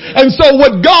 And so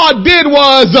what God did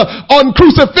was on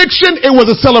crucifixion, it was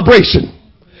a celebration.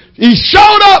 He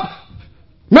showed up.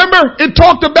 Remember, it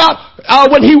talked about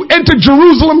when he entered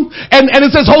Jerusalem and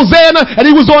it says Hosanna, and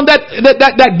he was on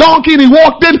that donkey and he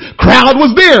walked in, crowd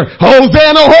was there.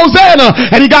 Hosanna, Hosanna.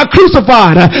 And he got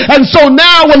crucified. And so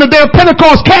now when the day of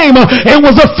Pentecost came, it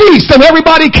was a feast and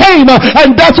everybody came,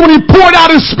 and that's when he poured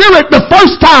out his spirit the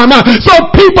first time.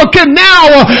 So people can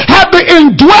now have the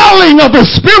indwelling of his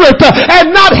spirit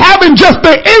and not having just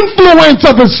the influence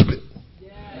of his spirit.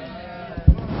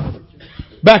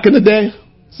 Back in the day,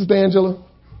 Sister Angela,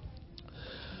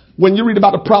 when you read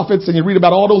about the prophets and you read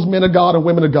about all those men of God and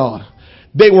women of God,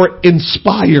 they were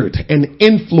inspired and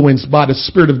influenced by the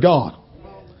Spirit of God.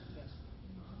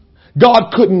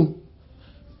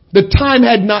 The time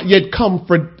had not yet come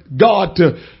for God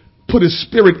to put his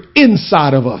spirit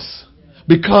inside of us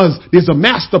because there's a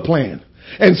master plan.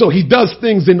 And so he does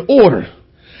things in order.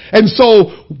 And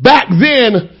so back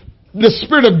then, the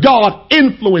Spirit of God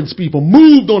influenced people,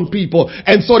 moved on people,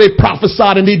 and so they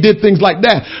prophesied and they did things like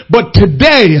that. But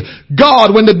today,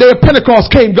 God, when the day of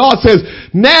Pentecost came, God says,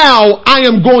 now I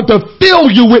am going to fill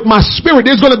you with my Spirit.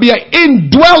 There's going to be an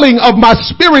indwelling of my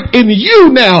Spirit in you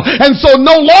now. And so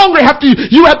no longer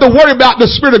you have to worry about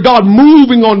the Spirit of God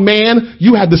moving on man.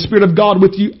 You have the Spirit of God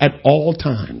with you at all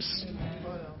times.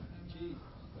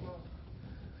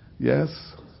 Yes.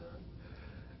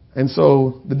 And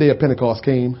so the day of Pentecost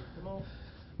came,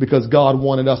 because God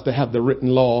wanted us to have the written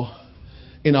law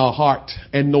in our heart,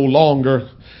 and no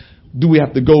longer do we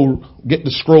have to go get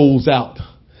the scrolls out.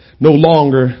 No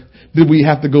longer do we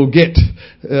have to go get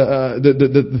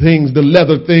the things, the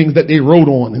leather things that they wrote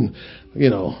on, and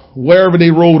wherever they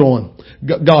wrote on.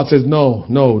 God says, no.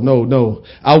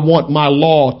 I want my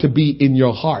law to be in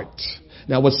your heart.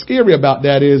 Now, what's scary about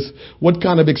that is what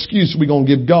kind of excuse are we going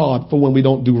to give God for when we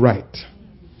don't do right?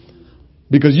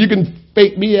 Because you can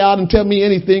fake me out and tell me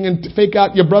anything and fake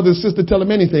out your brother and sister, tell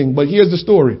them anything. But here's the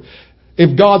story.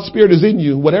 If God's Spirit is in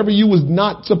you, whatever you was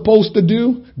not supposed to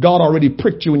do, God already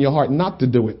pricked you in your heart not to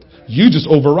do it. You just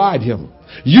override him.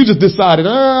 You just decided,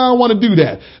 I don't want to do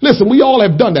that. Listen, we all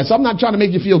have done that. So I'm not trying to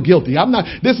make you feel guilty.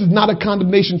 This is not a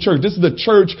condemnation church. This is a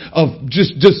church of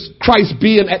just Christ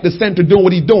being at the center doing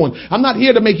what he's doing. I'm not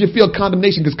here to make you feel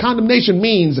condemnation, because condemnation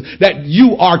means that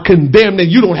you are condemned and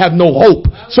you don't have no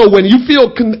hope. So when you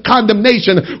feel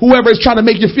condemnation, whoever is trying to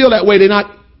make you feel that way, they're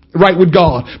not right with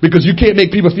God, because you can't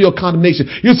make people feel condemnation.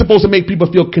 You're supposed to make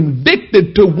people feel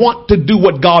convicted to want to do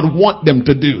what God wants them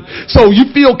to do. So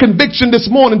you feel conviction this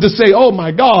morning to say, oh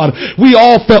my God, we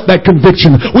all felt that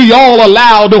conviction. We all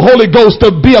allowed the Holy Ghost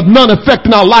to be of none effect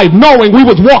in our life, knowing we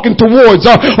was walking towards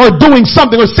or doing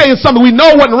something or saying something we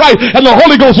know wasn't right, and the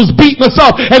Holy Ghost was beating us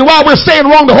up. And while we're saying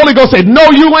wrong, the Holy Ghost said, no,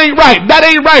 you ain't right. That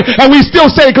ain't right. And we still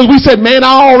say it because we said, man,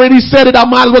 I already said it. I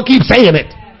might as well keep saying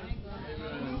it.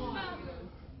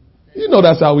 You know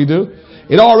that's how we do.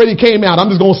 It already came out. I'm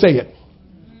just going to say it.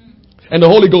 And the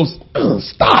Holy Ghost,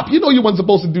 stop. You know you weren't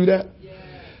supposed to do that.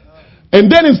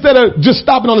 And then instead of just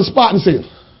stopping on the spot and saying,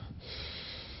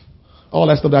 all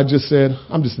that stuff I just said,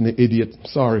 I'm just an idiot.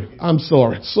 Sorry. I'm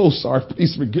sorry. So sorry.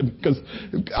 Please forgive me, because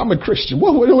I'm a Christian.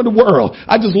 What in the world?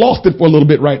 I just lost it for a little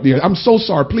bit right there. I'm so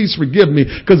sorry. Please forgive me,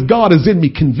 because God is in me,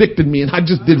 convicted me, and I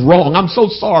just did wrong. I'm so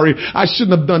sorry. I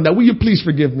shouldn't have done that. Will you please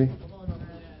forgive me?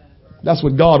 That's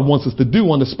what God wants us to do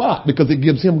on the spot, because it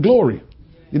gives him glory.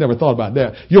 You never thought about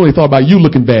that. You only thought about you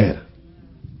looking bad.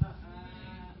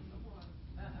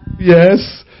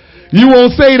 Yes. You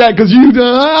won't say that because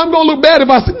I'm going to look bad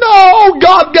if I say, no,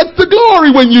 God gets the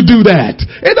glory when you do that.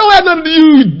 It don't have nothing to do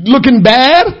with you looking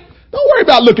bad. Don't worry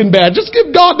about looking bad. Just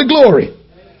give God the glory.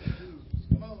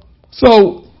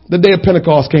 So the day of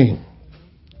Pentecost came.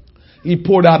 He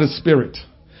poured out his spirit.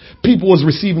 People was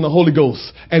receiving the Holy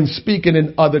Ghost and speaking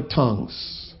in other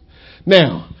tongues.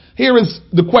 Now, here is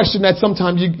the question that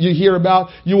sometimes you hear about.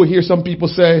 You will hear some people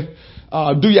say,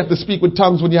 do you have to speak with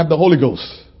tongues when you have the Holy Ghost?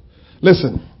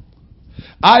 Listen,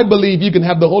 I believe you can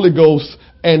have the Holy Ghost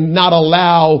and not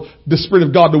allow the Spirit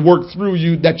of God to work through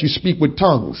you that you speak with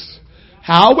tongues.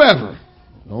 However,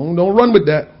 don't run with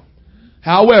that.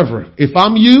 However, if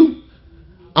I'm you,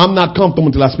 I'm not comfortable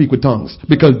until I speak with tongues,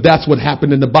 because that's what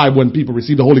happened in the Bible when people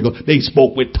received the Holy Ghost. They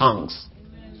spoke with tongues.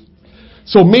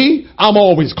 So me, I'm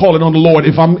always calling on the Lord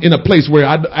if I'm in a place where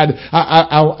I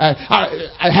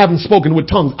haven't spoken with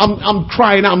tongues. I'm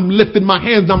crying, I'm lifting my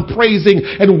hands, I'm praising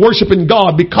and worshiping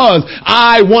God because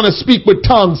I want to speak with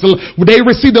tongues. So they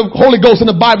received the Holy Ghost in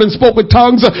the Bible and spoke with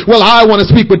tongues. Well, I want to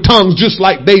speak with tongues just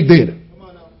like they did.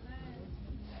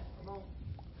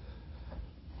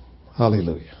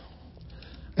 Hallelujah.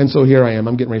 And so here I am.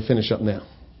 I'm getting ready to finish up now.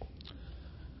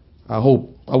 I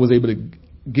hope I was able to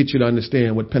get you to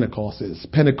understand what Pentecost is.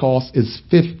 Pentecost is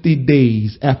 50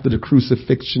 days after the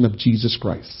crucifixion of Jesus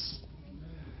Christ.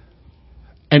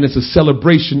 And it's a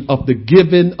celebration of the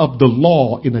giving of the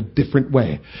law in a different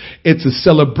way. It's a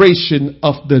celebration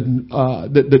of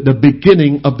the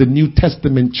beginning of the New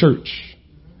Testament church.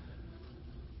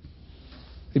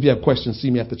 If you have questions,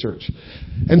 see me after church.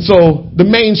 And so the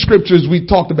main scriptures we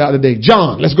talked about today.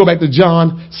 John. Let's go back to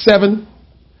John 7.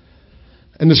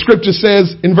 And the scripture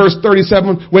says in verse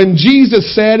 37, when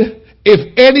Jesus said,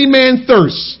 if any man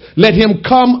thirsts, let him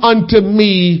come unto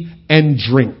me and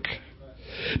drink.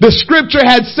 The scripture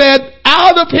had said,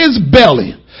 out of his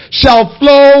belly shall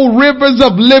flow rivers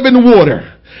of living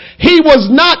water. He was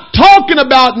not talking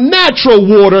about natural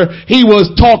water. He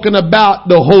was talking about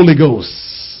the Holy Ghost.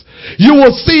 You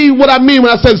will see what I mean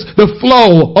when I says the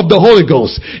flow of the Holy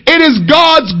Ghost. It is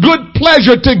God's good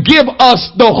pleasure to give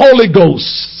us the Holy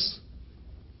Ghost.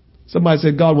 Somebody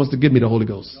said, God wants to give me the Holy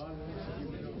Ghost.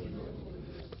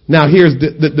 Now here's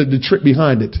the trick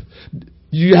behind it.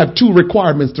 You have two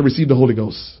requirements to receive the Holy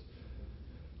Ghost.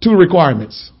 Two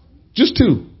requirements. Just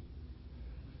two.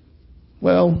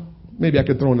 Well, maybe I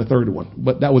could throw in a third one,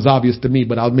 but that was obvious to me,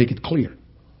 but I'll make it clear.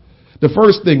 The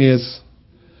first thing is,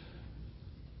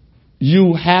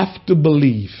 you have to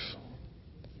believe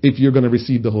if you're going to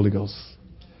receive the Holy Ghost.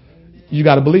 You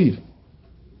got to believe.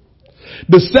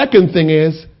 The second thing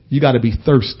is, you got to be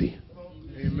thirsty.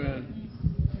 Amen.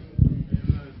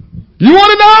 You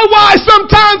want to know why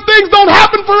sometimes things don't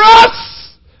happen for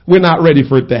us? We're not ready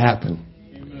for it to happen.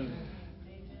 Amen.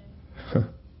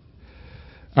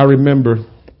 I remember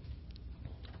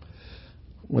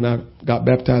when I got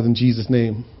baptized in Jesus'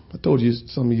 name. I told you,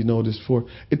 some of you know this before.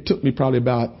 It took me probably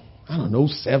about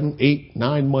 7, 8,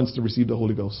 9 months to receive the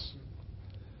Holy Ghost.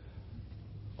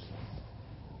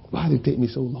 Why did it take me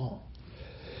so long?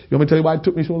 You want me to tell you why it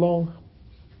took me so long?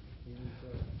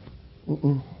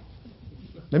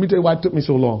 Let me tell you why it took me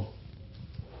so long.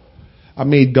 I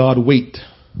made God wait.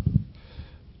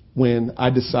 When I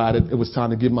decided it was time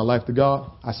to give my life to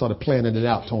God, I started planning it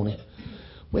out, Tony.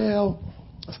 Well,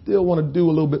 I still want to do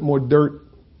a little bit more dirt,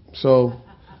 so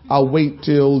I'll wait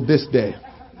till this day.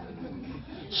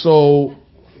 So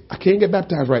I can't get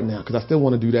baptized right now because I still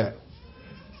want to do that.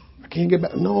 I can't get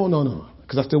back. No,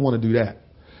 because I still want to do that.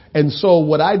 And so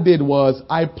what I did was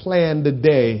I planned the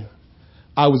day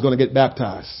I was going to get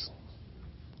baptized.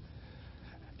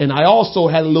 And I also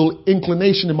had a little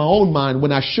inclination in my own mind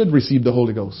when I should receive the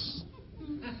Holy Ghost.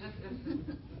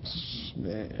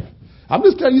 Man, I'm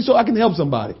just telling you so I can help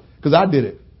somebody because I did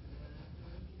it.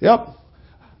 Yep.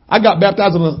 I got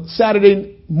baptized on a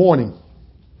Saturday morning.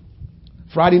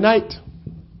 Friday night.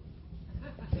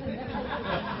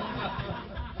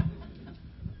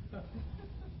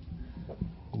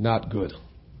 Not good.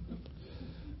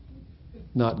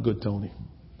 Not good, Tony.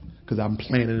 Because I'm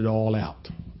planning it all out.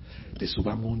 This is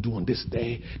what I'm going to do on this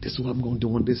day. This is what I'm going to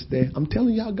do on this day. I'm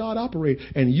telling you how God operates.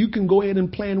 And you can go ahead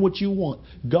and plan what you want.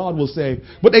 God will say,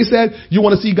 what they said, you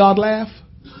want to see God laugh?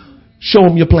 Show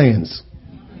him your plans.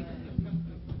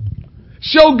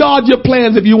 Show God your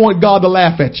plans if you want God to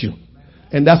laugh at you.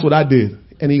 And that's what I did.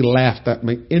 And he laughed at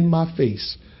me in my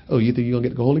face. Oh, you think you're going to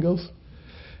get the Holy Ghost?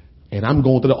 And I'm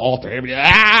going to the altar every day.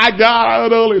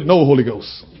 God, no Holy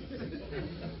Ghost.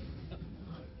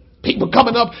 People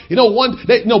coming up,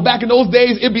 back in those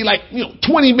days, it'd be like,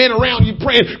 20 men around you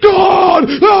praying, God,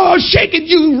 shaking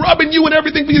you, rubbing you and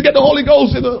everything for you to get the Holy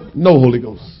Ghost. No Holy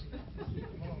Ghost.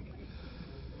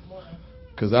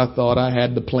 because I thought I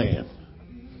had the plan.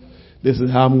 This is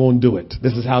how I'm going to do it.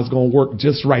 This is how it's going to work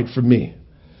just right for me.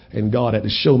 And God had to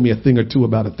show me a thing or two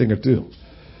about a thing or two.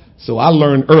 So I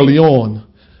learned early on,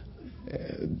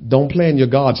 don't plan your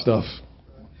God stuff.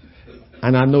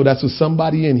 And I know that's for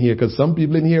somebody in here, because some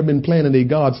people in here have been planning their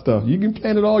God stuff. You can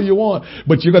plan it all you want,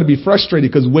 but you're going to be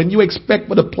frustrated, because when you expect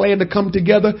for the plan to come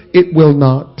together, it will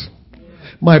not.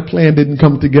 My plan didn't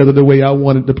come together the way I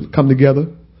wanted to come together.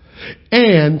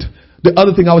 And the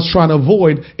other thing I was trying to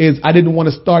avoid is I didn't want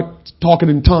to start talking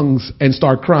in tongues and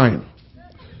start crying.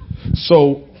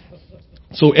 So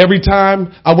every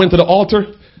time I went to the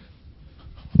altar,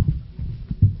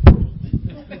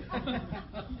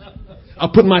 I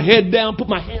put my head down, put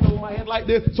my hand over my head like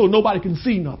this so nobody can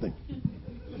see nothing.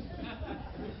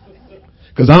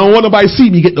 Because I don't want nobody to see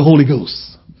me get the Holy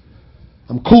Ghost.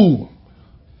 I'm cool.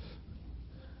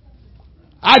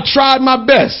 I tried my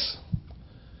best.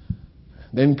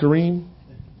 Then Kareem,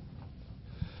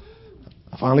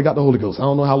 I finally got the Holy Ghost. I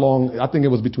don't know how long. I think it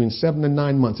was between 7 and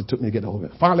 9 months it took me to get the Holy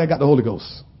Ghost. Finally, I got the Holy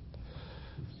Ghost.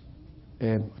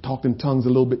 And I talked in tongues a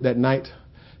little bit that night.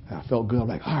 I felt good. I'm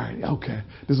like, all right, okay.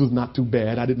 This was not too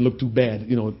bad. I didn't look too bad,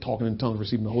 talking in tongues,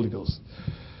 receiving the Holy Ghost.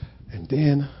 And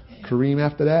then, Kareem,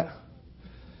 after that,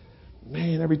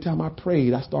 man, every time I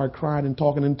prayed, I started crying and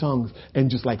talking in tongues and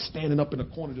just like standing up in a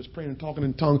corner, just praying and talking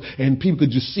in tongues, and people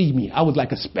could just see me. I was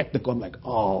like a spectacle. I'm like,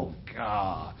 oh,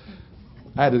 God.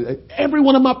 Every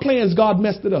one of my plans, God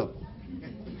messed it up.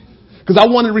 Because I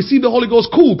wanted to receive the Holy Ghost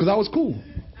cool, because I was cool.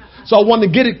 So I wanted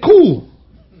to get it cool.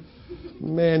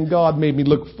 Man, God made me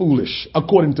look foolish,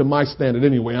 according to my standard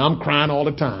anyway. I'm crying all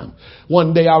the time.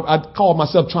 One day I called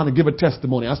myself trying to give a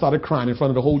testimony. I started crying in front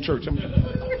of the whole church.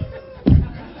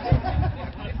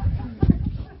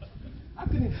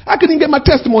 I couldn't get my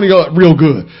testimony up real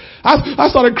good. I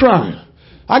started crying.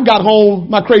 I got home,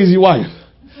 my crazy wife.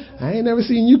 I ain't never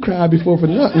seen you cry before for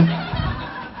nothing.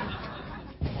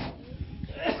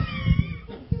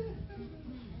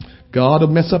 God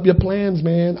will mess up your plans,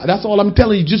 man. That's all I'm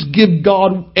telling you. Just give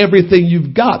God everything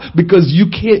you've got, because you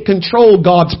can't control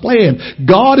God's plan.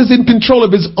 God is in control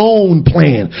of his own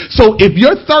plan. So if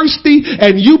you're thirsty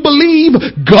and you believe,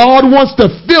 God wants to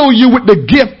fill you with the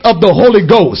gift of the Holy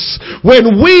Ghost.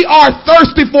 When we are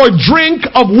thirsty for a drink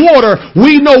of water,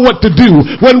 we know what to do.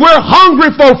 When we're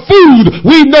hungry for food,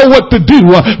 we know what to do.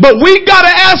 But we got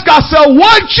to ask ourselves,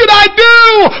 what should I do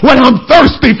when I'm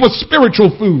thirsty for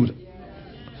spiritual food?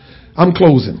 I'm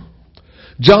closing.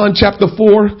 John chapter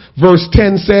 4 verse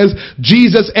 10 says,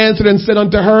 Jesus answered and said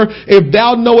unto her, if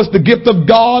thou knowest the gift of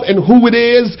God and who it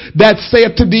is that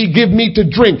saith to thee, give me to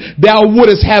drink, thou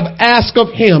wouldest have asked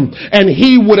of him, and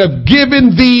he would have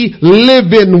given thee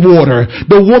living water.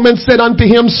 The woman said unto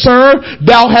him, Sir,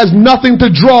 thou hast nothing to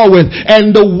draw with,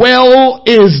 and the well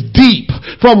is deep.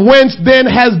 From whence then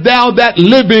hast thou that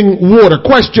living water?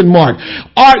 Question mark.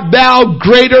 Art thou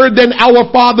greater than our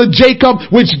father Jacob,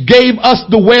 which gave us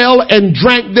the well and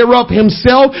drank thereof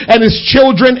himself and his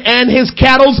children and his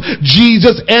cattle?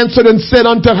 Jesus answered and said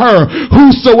unto her,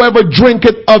 whosoever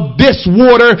drinketh of this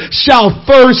water shall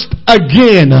thirst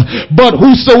again. But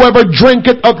whosoever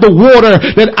drinketh of the water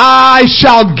that I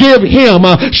shall give him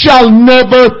shall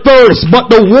never thirst.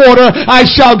 But the water I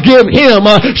shall give him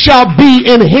shall be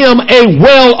in him a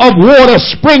well of water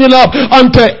springing up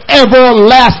unto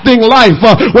everlasting life.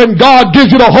 When God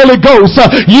gives you the Holy Ghost,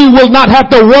 you will not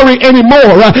have to worry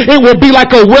anymore. It will be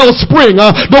like a wellspring.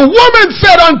 The woman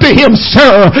said unto him,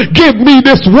 Sir, give me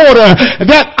this water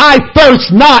that I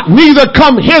thirst not, neither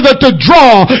come hither to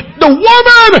draw. The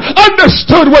woman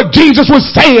understood what Jesus was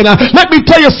saying. Let me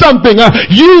tell you something.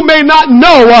 You may not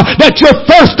know that you're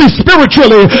thirsty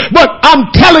spiritually, but I'm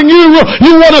telling you,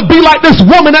 you want to be like this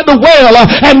woman at the well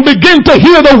and begin to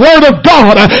hear the word of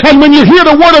God. And when you hear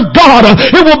the word of God,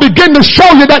 it will begin to show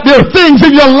you that there are things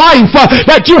in your life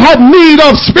that you have need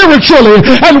of spiritually.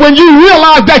 And when you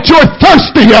realize that you're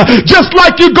thirsty, just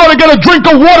like you're going to get a drink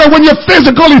of water when you're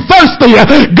physically thirsty,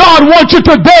 God wants you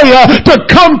today to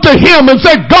come to him and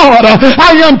say, God,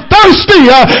 I am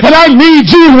thirsty and I need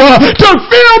you to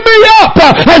fill me up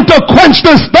and to quench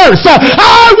this thirst.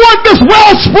 I want this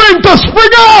wellspring to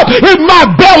spring up in my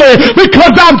belly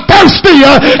because I'm thirsty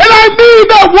and I need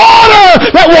the water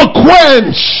that will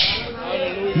quench.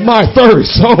 My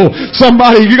thirst. Oh,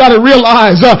 somebody, you got to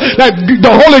realize that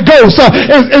the Holy Ghost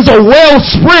is a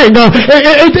wellspring.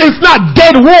 It's not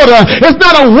dead water. It's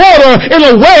not a water in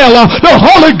a well. The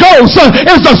Holy Ghost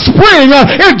is a spring.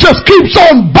 It just keeps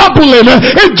on bubbling.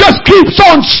 It just keeps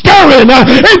on stirring.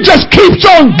 It just keeps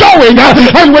on going.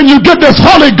 And when you get this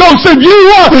Holy Ghost in you,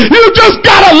 you just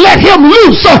got to let him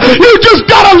loose. You just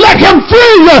got to let him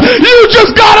free. You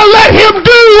just got to let him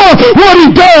do what he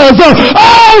does.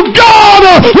 Oh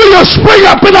God, will you spring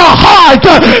up in our heart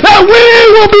that we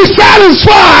will be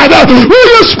satisfied? Will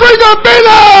you spring up in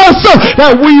us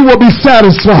that we will be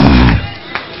satisfied?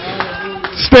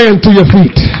 Stand to your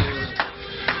feet.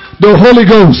 The Holy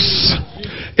Ghost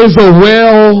is a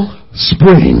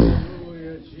wellspring.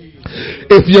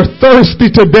 If you're thirsty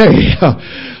today,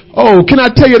 oh, can I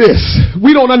tell you this?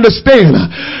 We don't understand.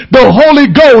 The Holy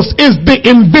Ghost is the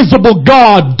invisible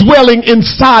God dwelling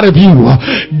inside of you.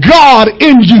 God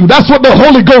in you. That's what the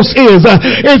Holy Ghost is.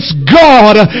 It's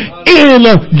God in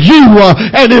you.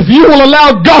 And if you will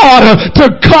allow God to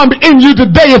come in you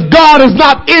today, if God is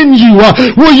not in you,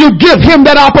 will you give him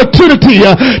that opportunity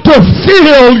to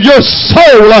fill your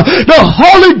soul? The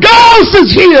Holy Ghost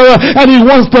is here and he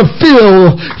wants to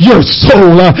fill your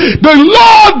soul. The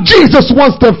Lord Jesus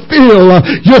wants to fill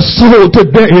your soul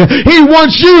today. He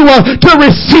wants you to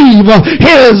receive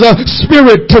his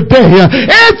spirit today.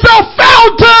 It's a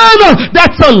fountain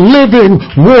that's a living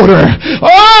water.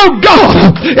 Oh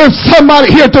God, if somebody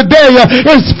here today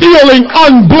is feeling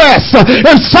unblessed,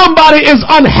 if somebody is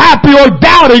unhappy or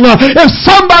doubting, if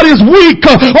somebody is weak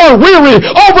or weary,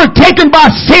 overtaken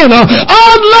by sin,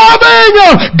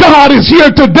 unloving, God is here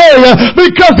today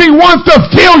because he wants to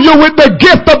fill you with the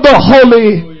gift of the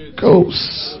Holy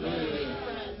Ghost.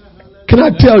 Can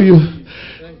I tell you,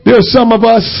 there are some of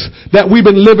us that we've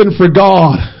been living for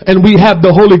God and we have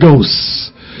the Holy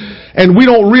Ghost and we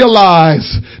don't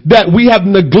realize that we have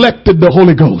neglected the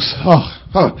Holy Ghost.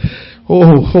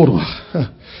 Oh, hold on.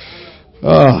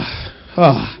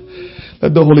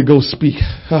 Let the Holy Ghost speak.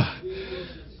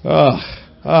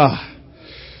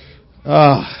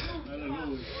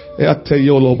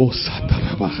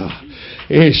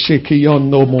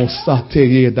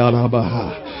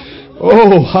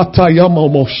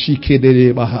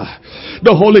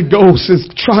 The Holy Ghost is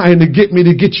trying to get me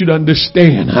to get you to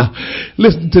understand.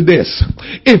 Listen to this.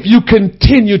 If you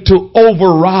continue to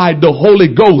override the Holy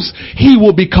Ghost, he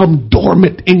will become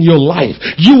dormant in your life.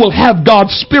 You will have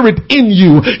God's Spirit in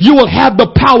you. You will have the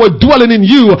power dwelling in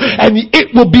you, and it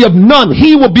will be of none.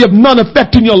 He will be of none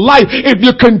effect in your life if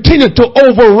you continue to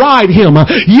override him.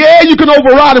 Yeah, you can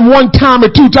override him 1 time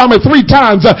or 2 times or 3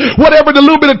 times. Whatever the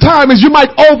little bit of time is, you might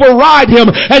override him,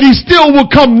 and he still will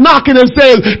come knocking and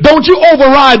say, don't you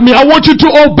override me. I want you to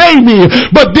obey me.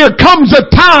 But there comes a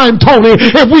time, Tony,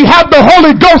 if we have the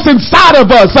Holy Ghost inside of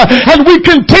us and we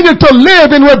continue to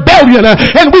live in rebellion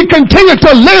and we continue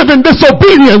to live in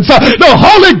disobedience, the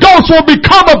Holy Ghost will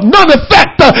become of none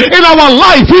effect in our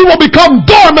life. He will become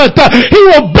dormant. He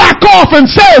will back off and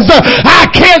says,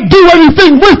 I can't do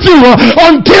anything with you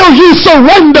until you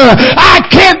surrender. I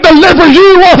can't deliver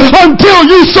you until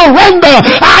you surrender.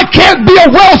 I can't be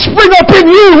a wellspring up in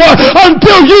you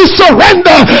until you surrender.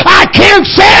 I can't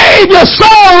save your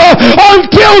soul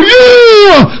until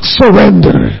you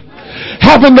surrender.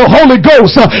 Having the Holy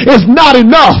Ghost is not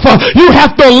enough. You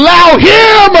have to allow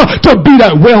him to be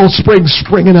that wellspring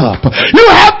springing up. You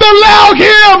have to allow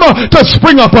him to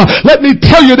spring up. Let me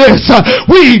tell you this.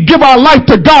 We give our life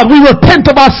to God. We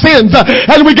repent of our sins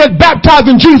and we get baptized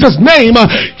in Jesus' name.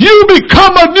 You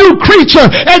become a new creature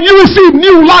and you receive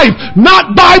new life,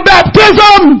 not by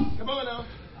baptism.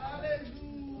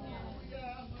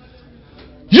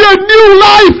 Your new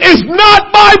life is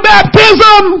not by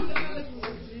baptism.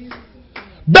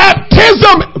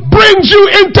 Baptism brings you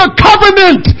into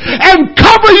covenant and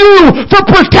cover you for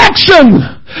protection.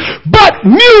 But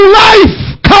new life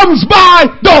comes by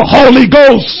the Holy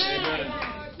Ghost.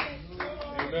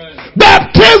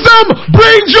 Baptism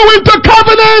brings you into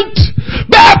covenant.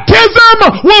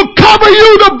 Baptism will cover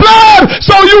you the blood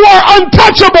so you are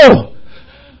untouchable.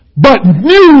 But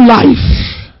new life,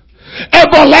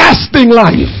 everlasting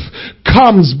life,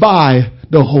 comes by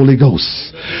the Holy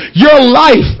Ghost. Your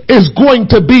life is going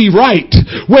to be right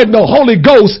when the Holy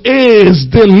Ghost is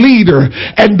the leader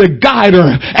and the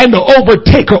guider and the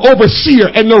overtaker,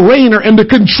 overseer and the reigner and the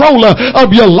controller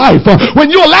of your life. When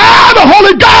you allow the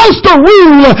Holy Ghost to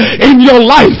rule in your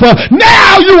life,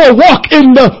 now you will walk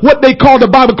in what they call, the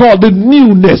Bible called, the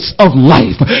newness of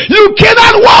life. You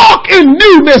cannot walk in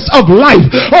newness of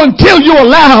life until you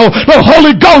allow the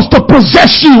Holy Ghost to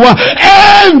possess you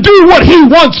and do what he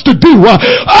wants to do.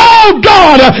 Oh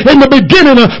God, in the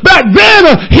beginning. Back then,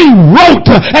 he wrote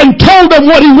and told them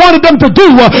what he wanted them to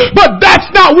do. But that's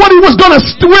not what where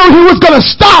he was going to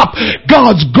stop.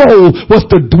 God's goal was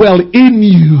to dwell in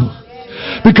you.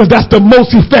 Because that's the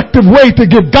most effective way to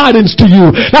give guidance to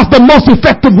you. That's the most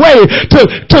effective way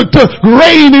to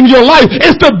reign in your life,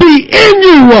 is to be in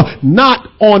you, not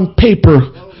on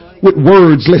paper with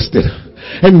words listed.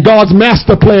 And God's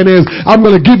master plan is, I'm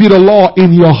going to give you the law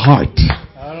in your heart.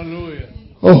 Hallelujah.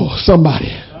 Oh, somebody.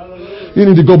 Hallelujah. You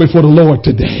need to go before the Lord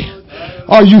today.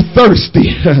 Are you thirsty?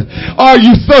 Are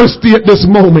you thirsty at this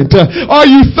moment? Are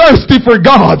you thirsty for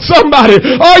God? Somebody,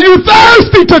 are you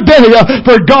thirsty today?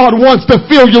 For God wants to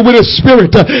fill you with His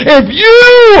Spirit. If you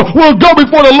will go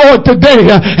before the Lord today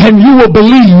and you will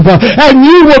believe and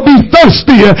you will be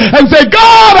thirsty and say,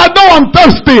 God, I know I'm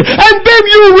thirsty. And then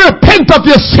you repent of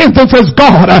your sins and says,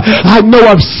 God, I know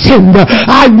I've sinned.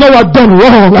 I know I've done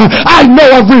wrong. I know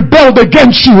I've rebelled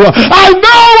against you. I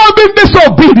know I've been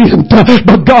disobedient.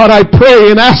 But God, I pray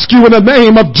and ask you in the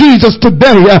name of Jesus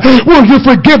today, will you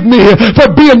forgive me for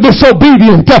being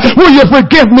disobedient? Will you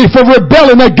forgive me for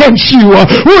rebelling against you?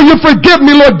 Will you forgive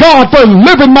me, Lord God, for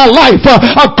living my life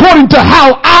according to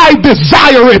how I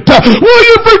desire it? Will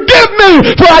you forgive me,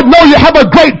 for I know you have a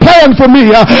great plan for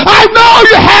me. I know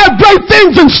you have great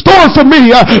things in store for me,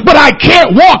 but I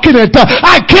can't walk in it.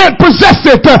 I can't possess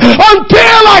it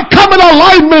until I come in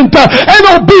alignment and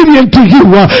obedient to you.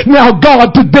 Now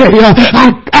God, today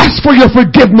I ask for your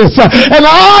forgiveness, and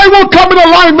I will come in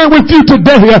alignment with you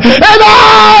today, and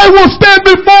I will stand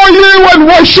before you and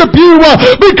worship you,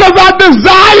 because I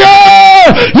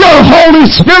desire your Holy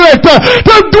Spirit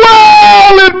to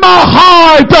dwell in my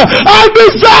heart. I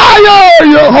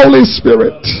desire your Holy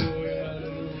Spirit.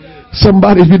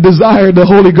 Somebody, if you desire the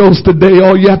Holy Ghost today,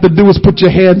 all you have to do is put your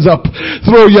hands up.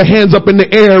 Throw your hands up in the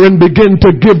air and begin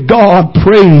to give God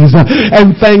praise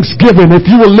and thanksgiving. If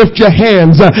you will lift your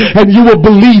hands and you will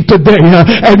believe today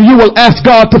and you will ask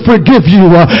God to forgive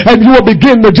you and you will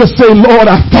begin to just say,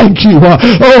 Lord, I thank you.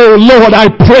 Oh, Lord,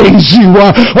 I praise you.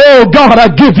 Oh, God,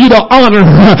 I give you the honor.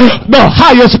 The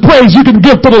highest praise you can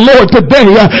give to the Lord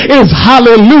today is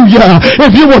hallelujah.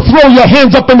 If you will throw your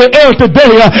hands up in the air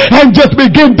today and just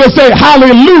begin to say,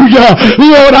 hallelujah.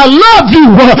 Lord, I love you.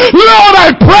 Lord,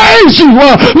 I praise you.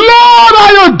 Lord,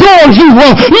 I adore you.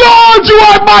 Lord, you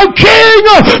are my King.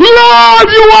 Lord,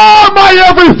 you are my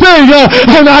everything.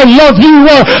 And I love you.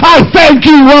 I thank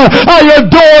you. I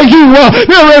adore you.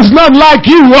 There is none like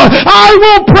you. I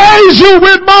will praise you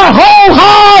with my whole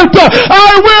heart. I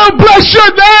will bless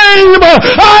your name.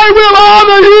 I will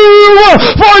honor you,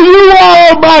 for you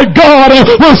are my God.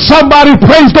 Will somebody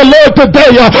praise the Lord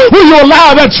today? Will you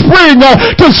allow that spring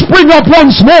to spring up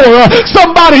once more?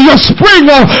 Somebody, your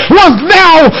spring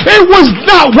was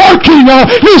not working.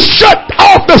 You shut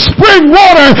off the spring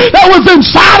water that was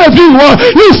inside of you.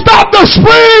 You stopped the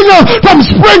spring from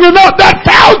springing up. That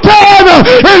fountain,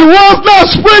 it was not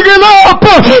springing up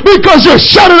because you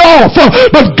shut it off.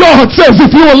 But God says,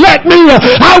 if you will let me,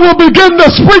 I will begin to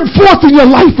spring forth in your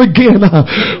life again.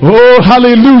 Oh,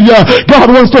 hallelujah.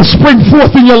 God wants to spring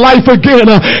forth in your life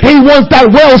again. He wants that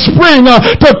wellspring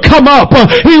to come up.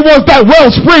 He wants that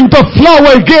wellspring to flow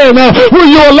again. Will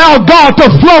you allow God to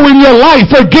flow in your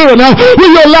life again?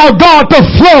 Will you allow God to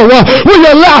flow? Will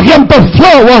you allow Him to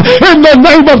flow in the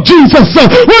name of Jesus?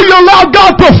 Will you allow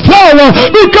God to flow?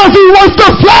 Because He wants to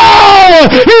flow.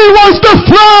 He wants to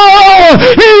flow.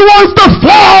 He wants to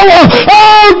flow.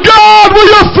 Oh God, will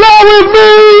you flow in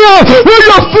me? Will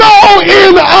you flow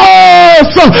in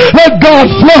us? Let God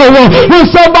flow. Will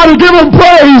somebody give Him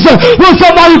praise? Will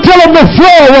somebody tell Him to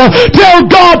flow? Tell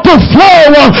God to flow.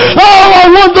 Oh, I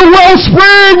want the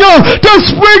wellspring to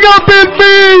spring up in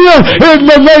me. In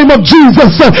the name of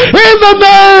Jesus. In the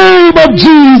name of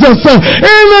Jesus.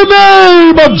 In the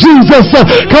name of Jesus.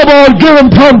 Come on, give Him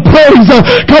some praise.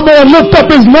 Come on, lift up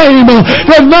His name.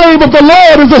 The name of the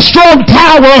Lord is a strong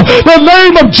tower. The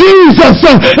name of Jesus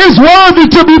is worthy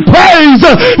to be praised.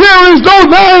 There is no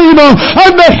name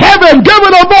under heaven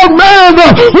given among men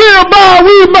whereby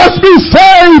we must be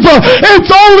saved.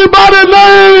 It's only by the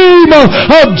name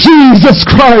of Jesus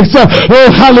Christ. Oh,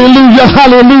 hallelujah,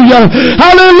 hallelujah,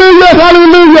 hallelujah,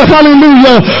 hallelujah,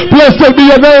 hallelujah. Blessed be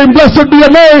your name, blessed be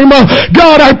your name.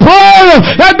 God, I pray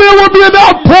that there will be an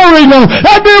outpouring,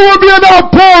 that there will be an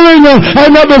outpouring, and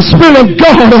that the Spirit of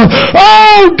God,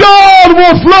 oh God,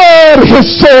 will flood His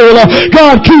soul.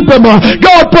 God, keep him.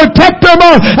 God, protect him.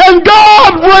 And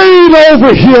God, reign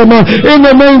over him in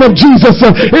the name of Jesus.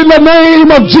 In the name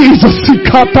of Jesus.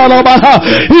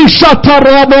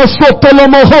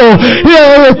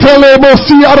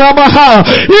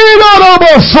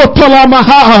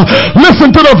 Listen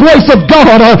to the voice of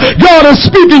God. God is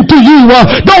speaking to you.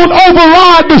 Don't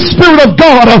override the Spirit of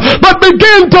God, but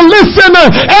begin to listen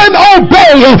and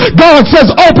obey. God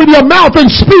says, open your mouth and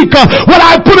speak. What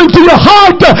I put into your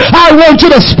heart, I want you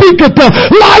to speak it.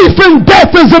 Life and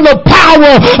death is in the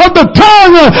power of the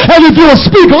tongue. And if you will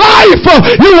speak life,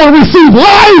 you will receive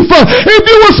life. If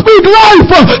you will speak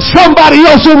life, somebody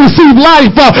else will receive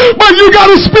life. But you got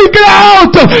to speak it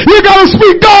out. You got to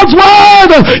speak God's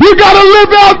word. You got to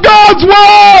live out God's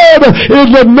word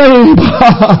in the name.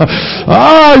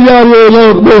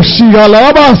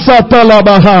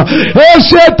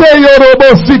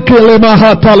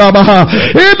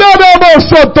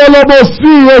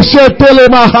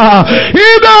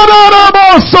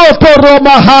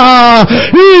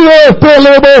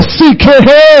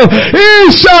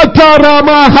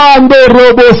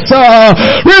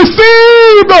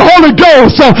 Receive the Holy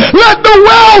Ghost. Let the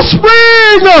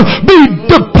wellspring be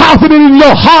deposited in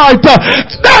your heart,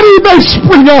 that he may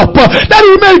spring up, that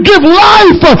he may give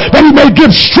life, that he may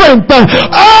give strength.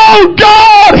 Oh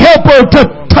God, help her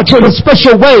to touch her in a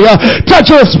special way. Touch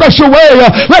her in a special way.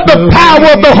 Let the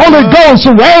power of the Holy Ghost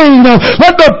reign.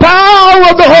 Let the power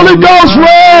of the Holy Ghost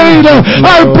reign.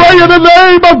 I pray in the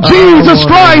name of Jesus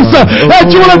Christ that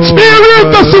you will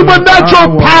experience the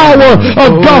supernatural power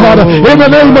of God in the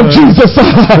name of Jesus.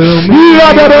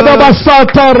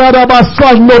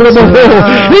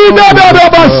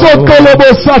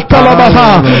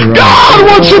 God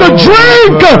wants you to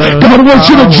drink. God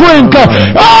wants you to drink.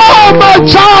 Oh, my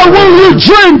child, will you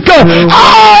drink?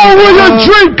 Oh, will you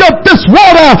drink up this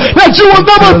water that you will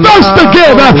never thirst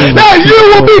again, that you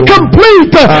will be complete,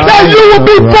 that you will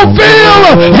be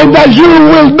fulfilled, and that you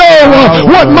will know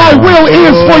what my will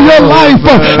is for your life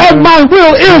and my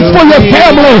will is for your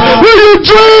family. Will you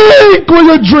drink? Will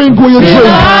you drink? Will you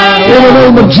drink? In the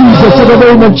name of Jesus, in the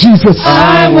name of Jesus.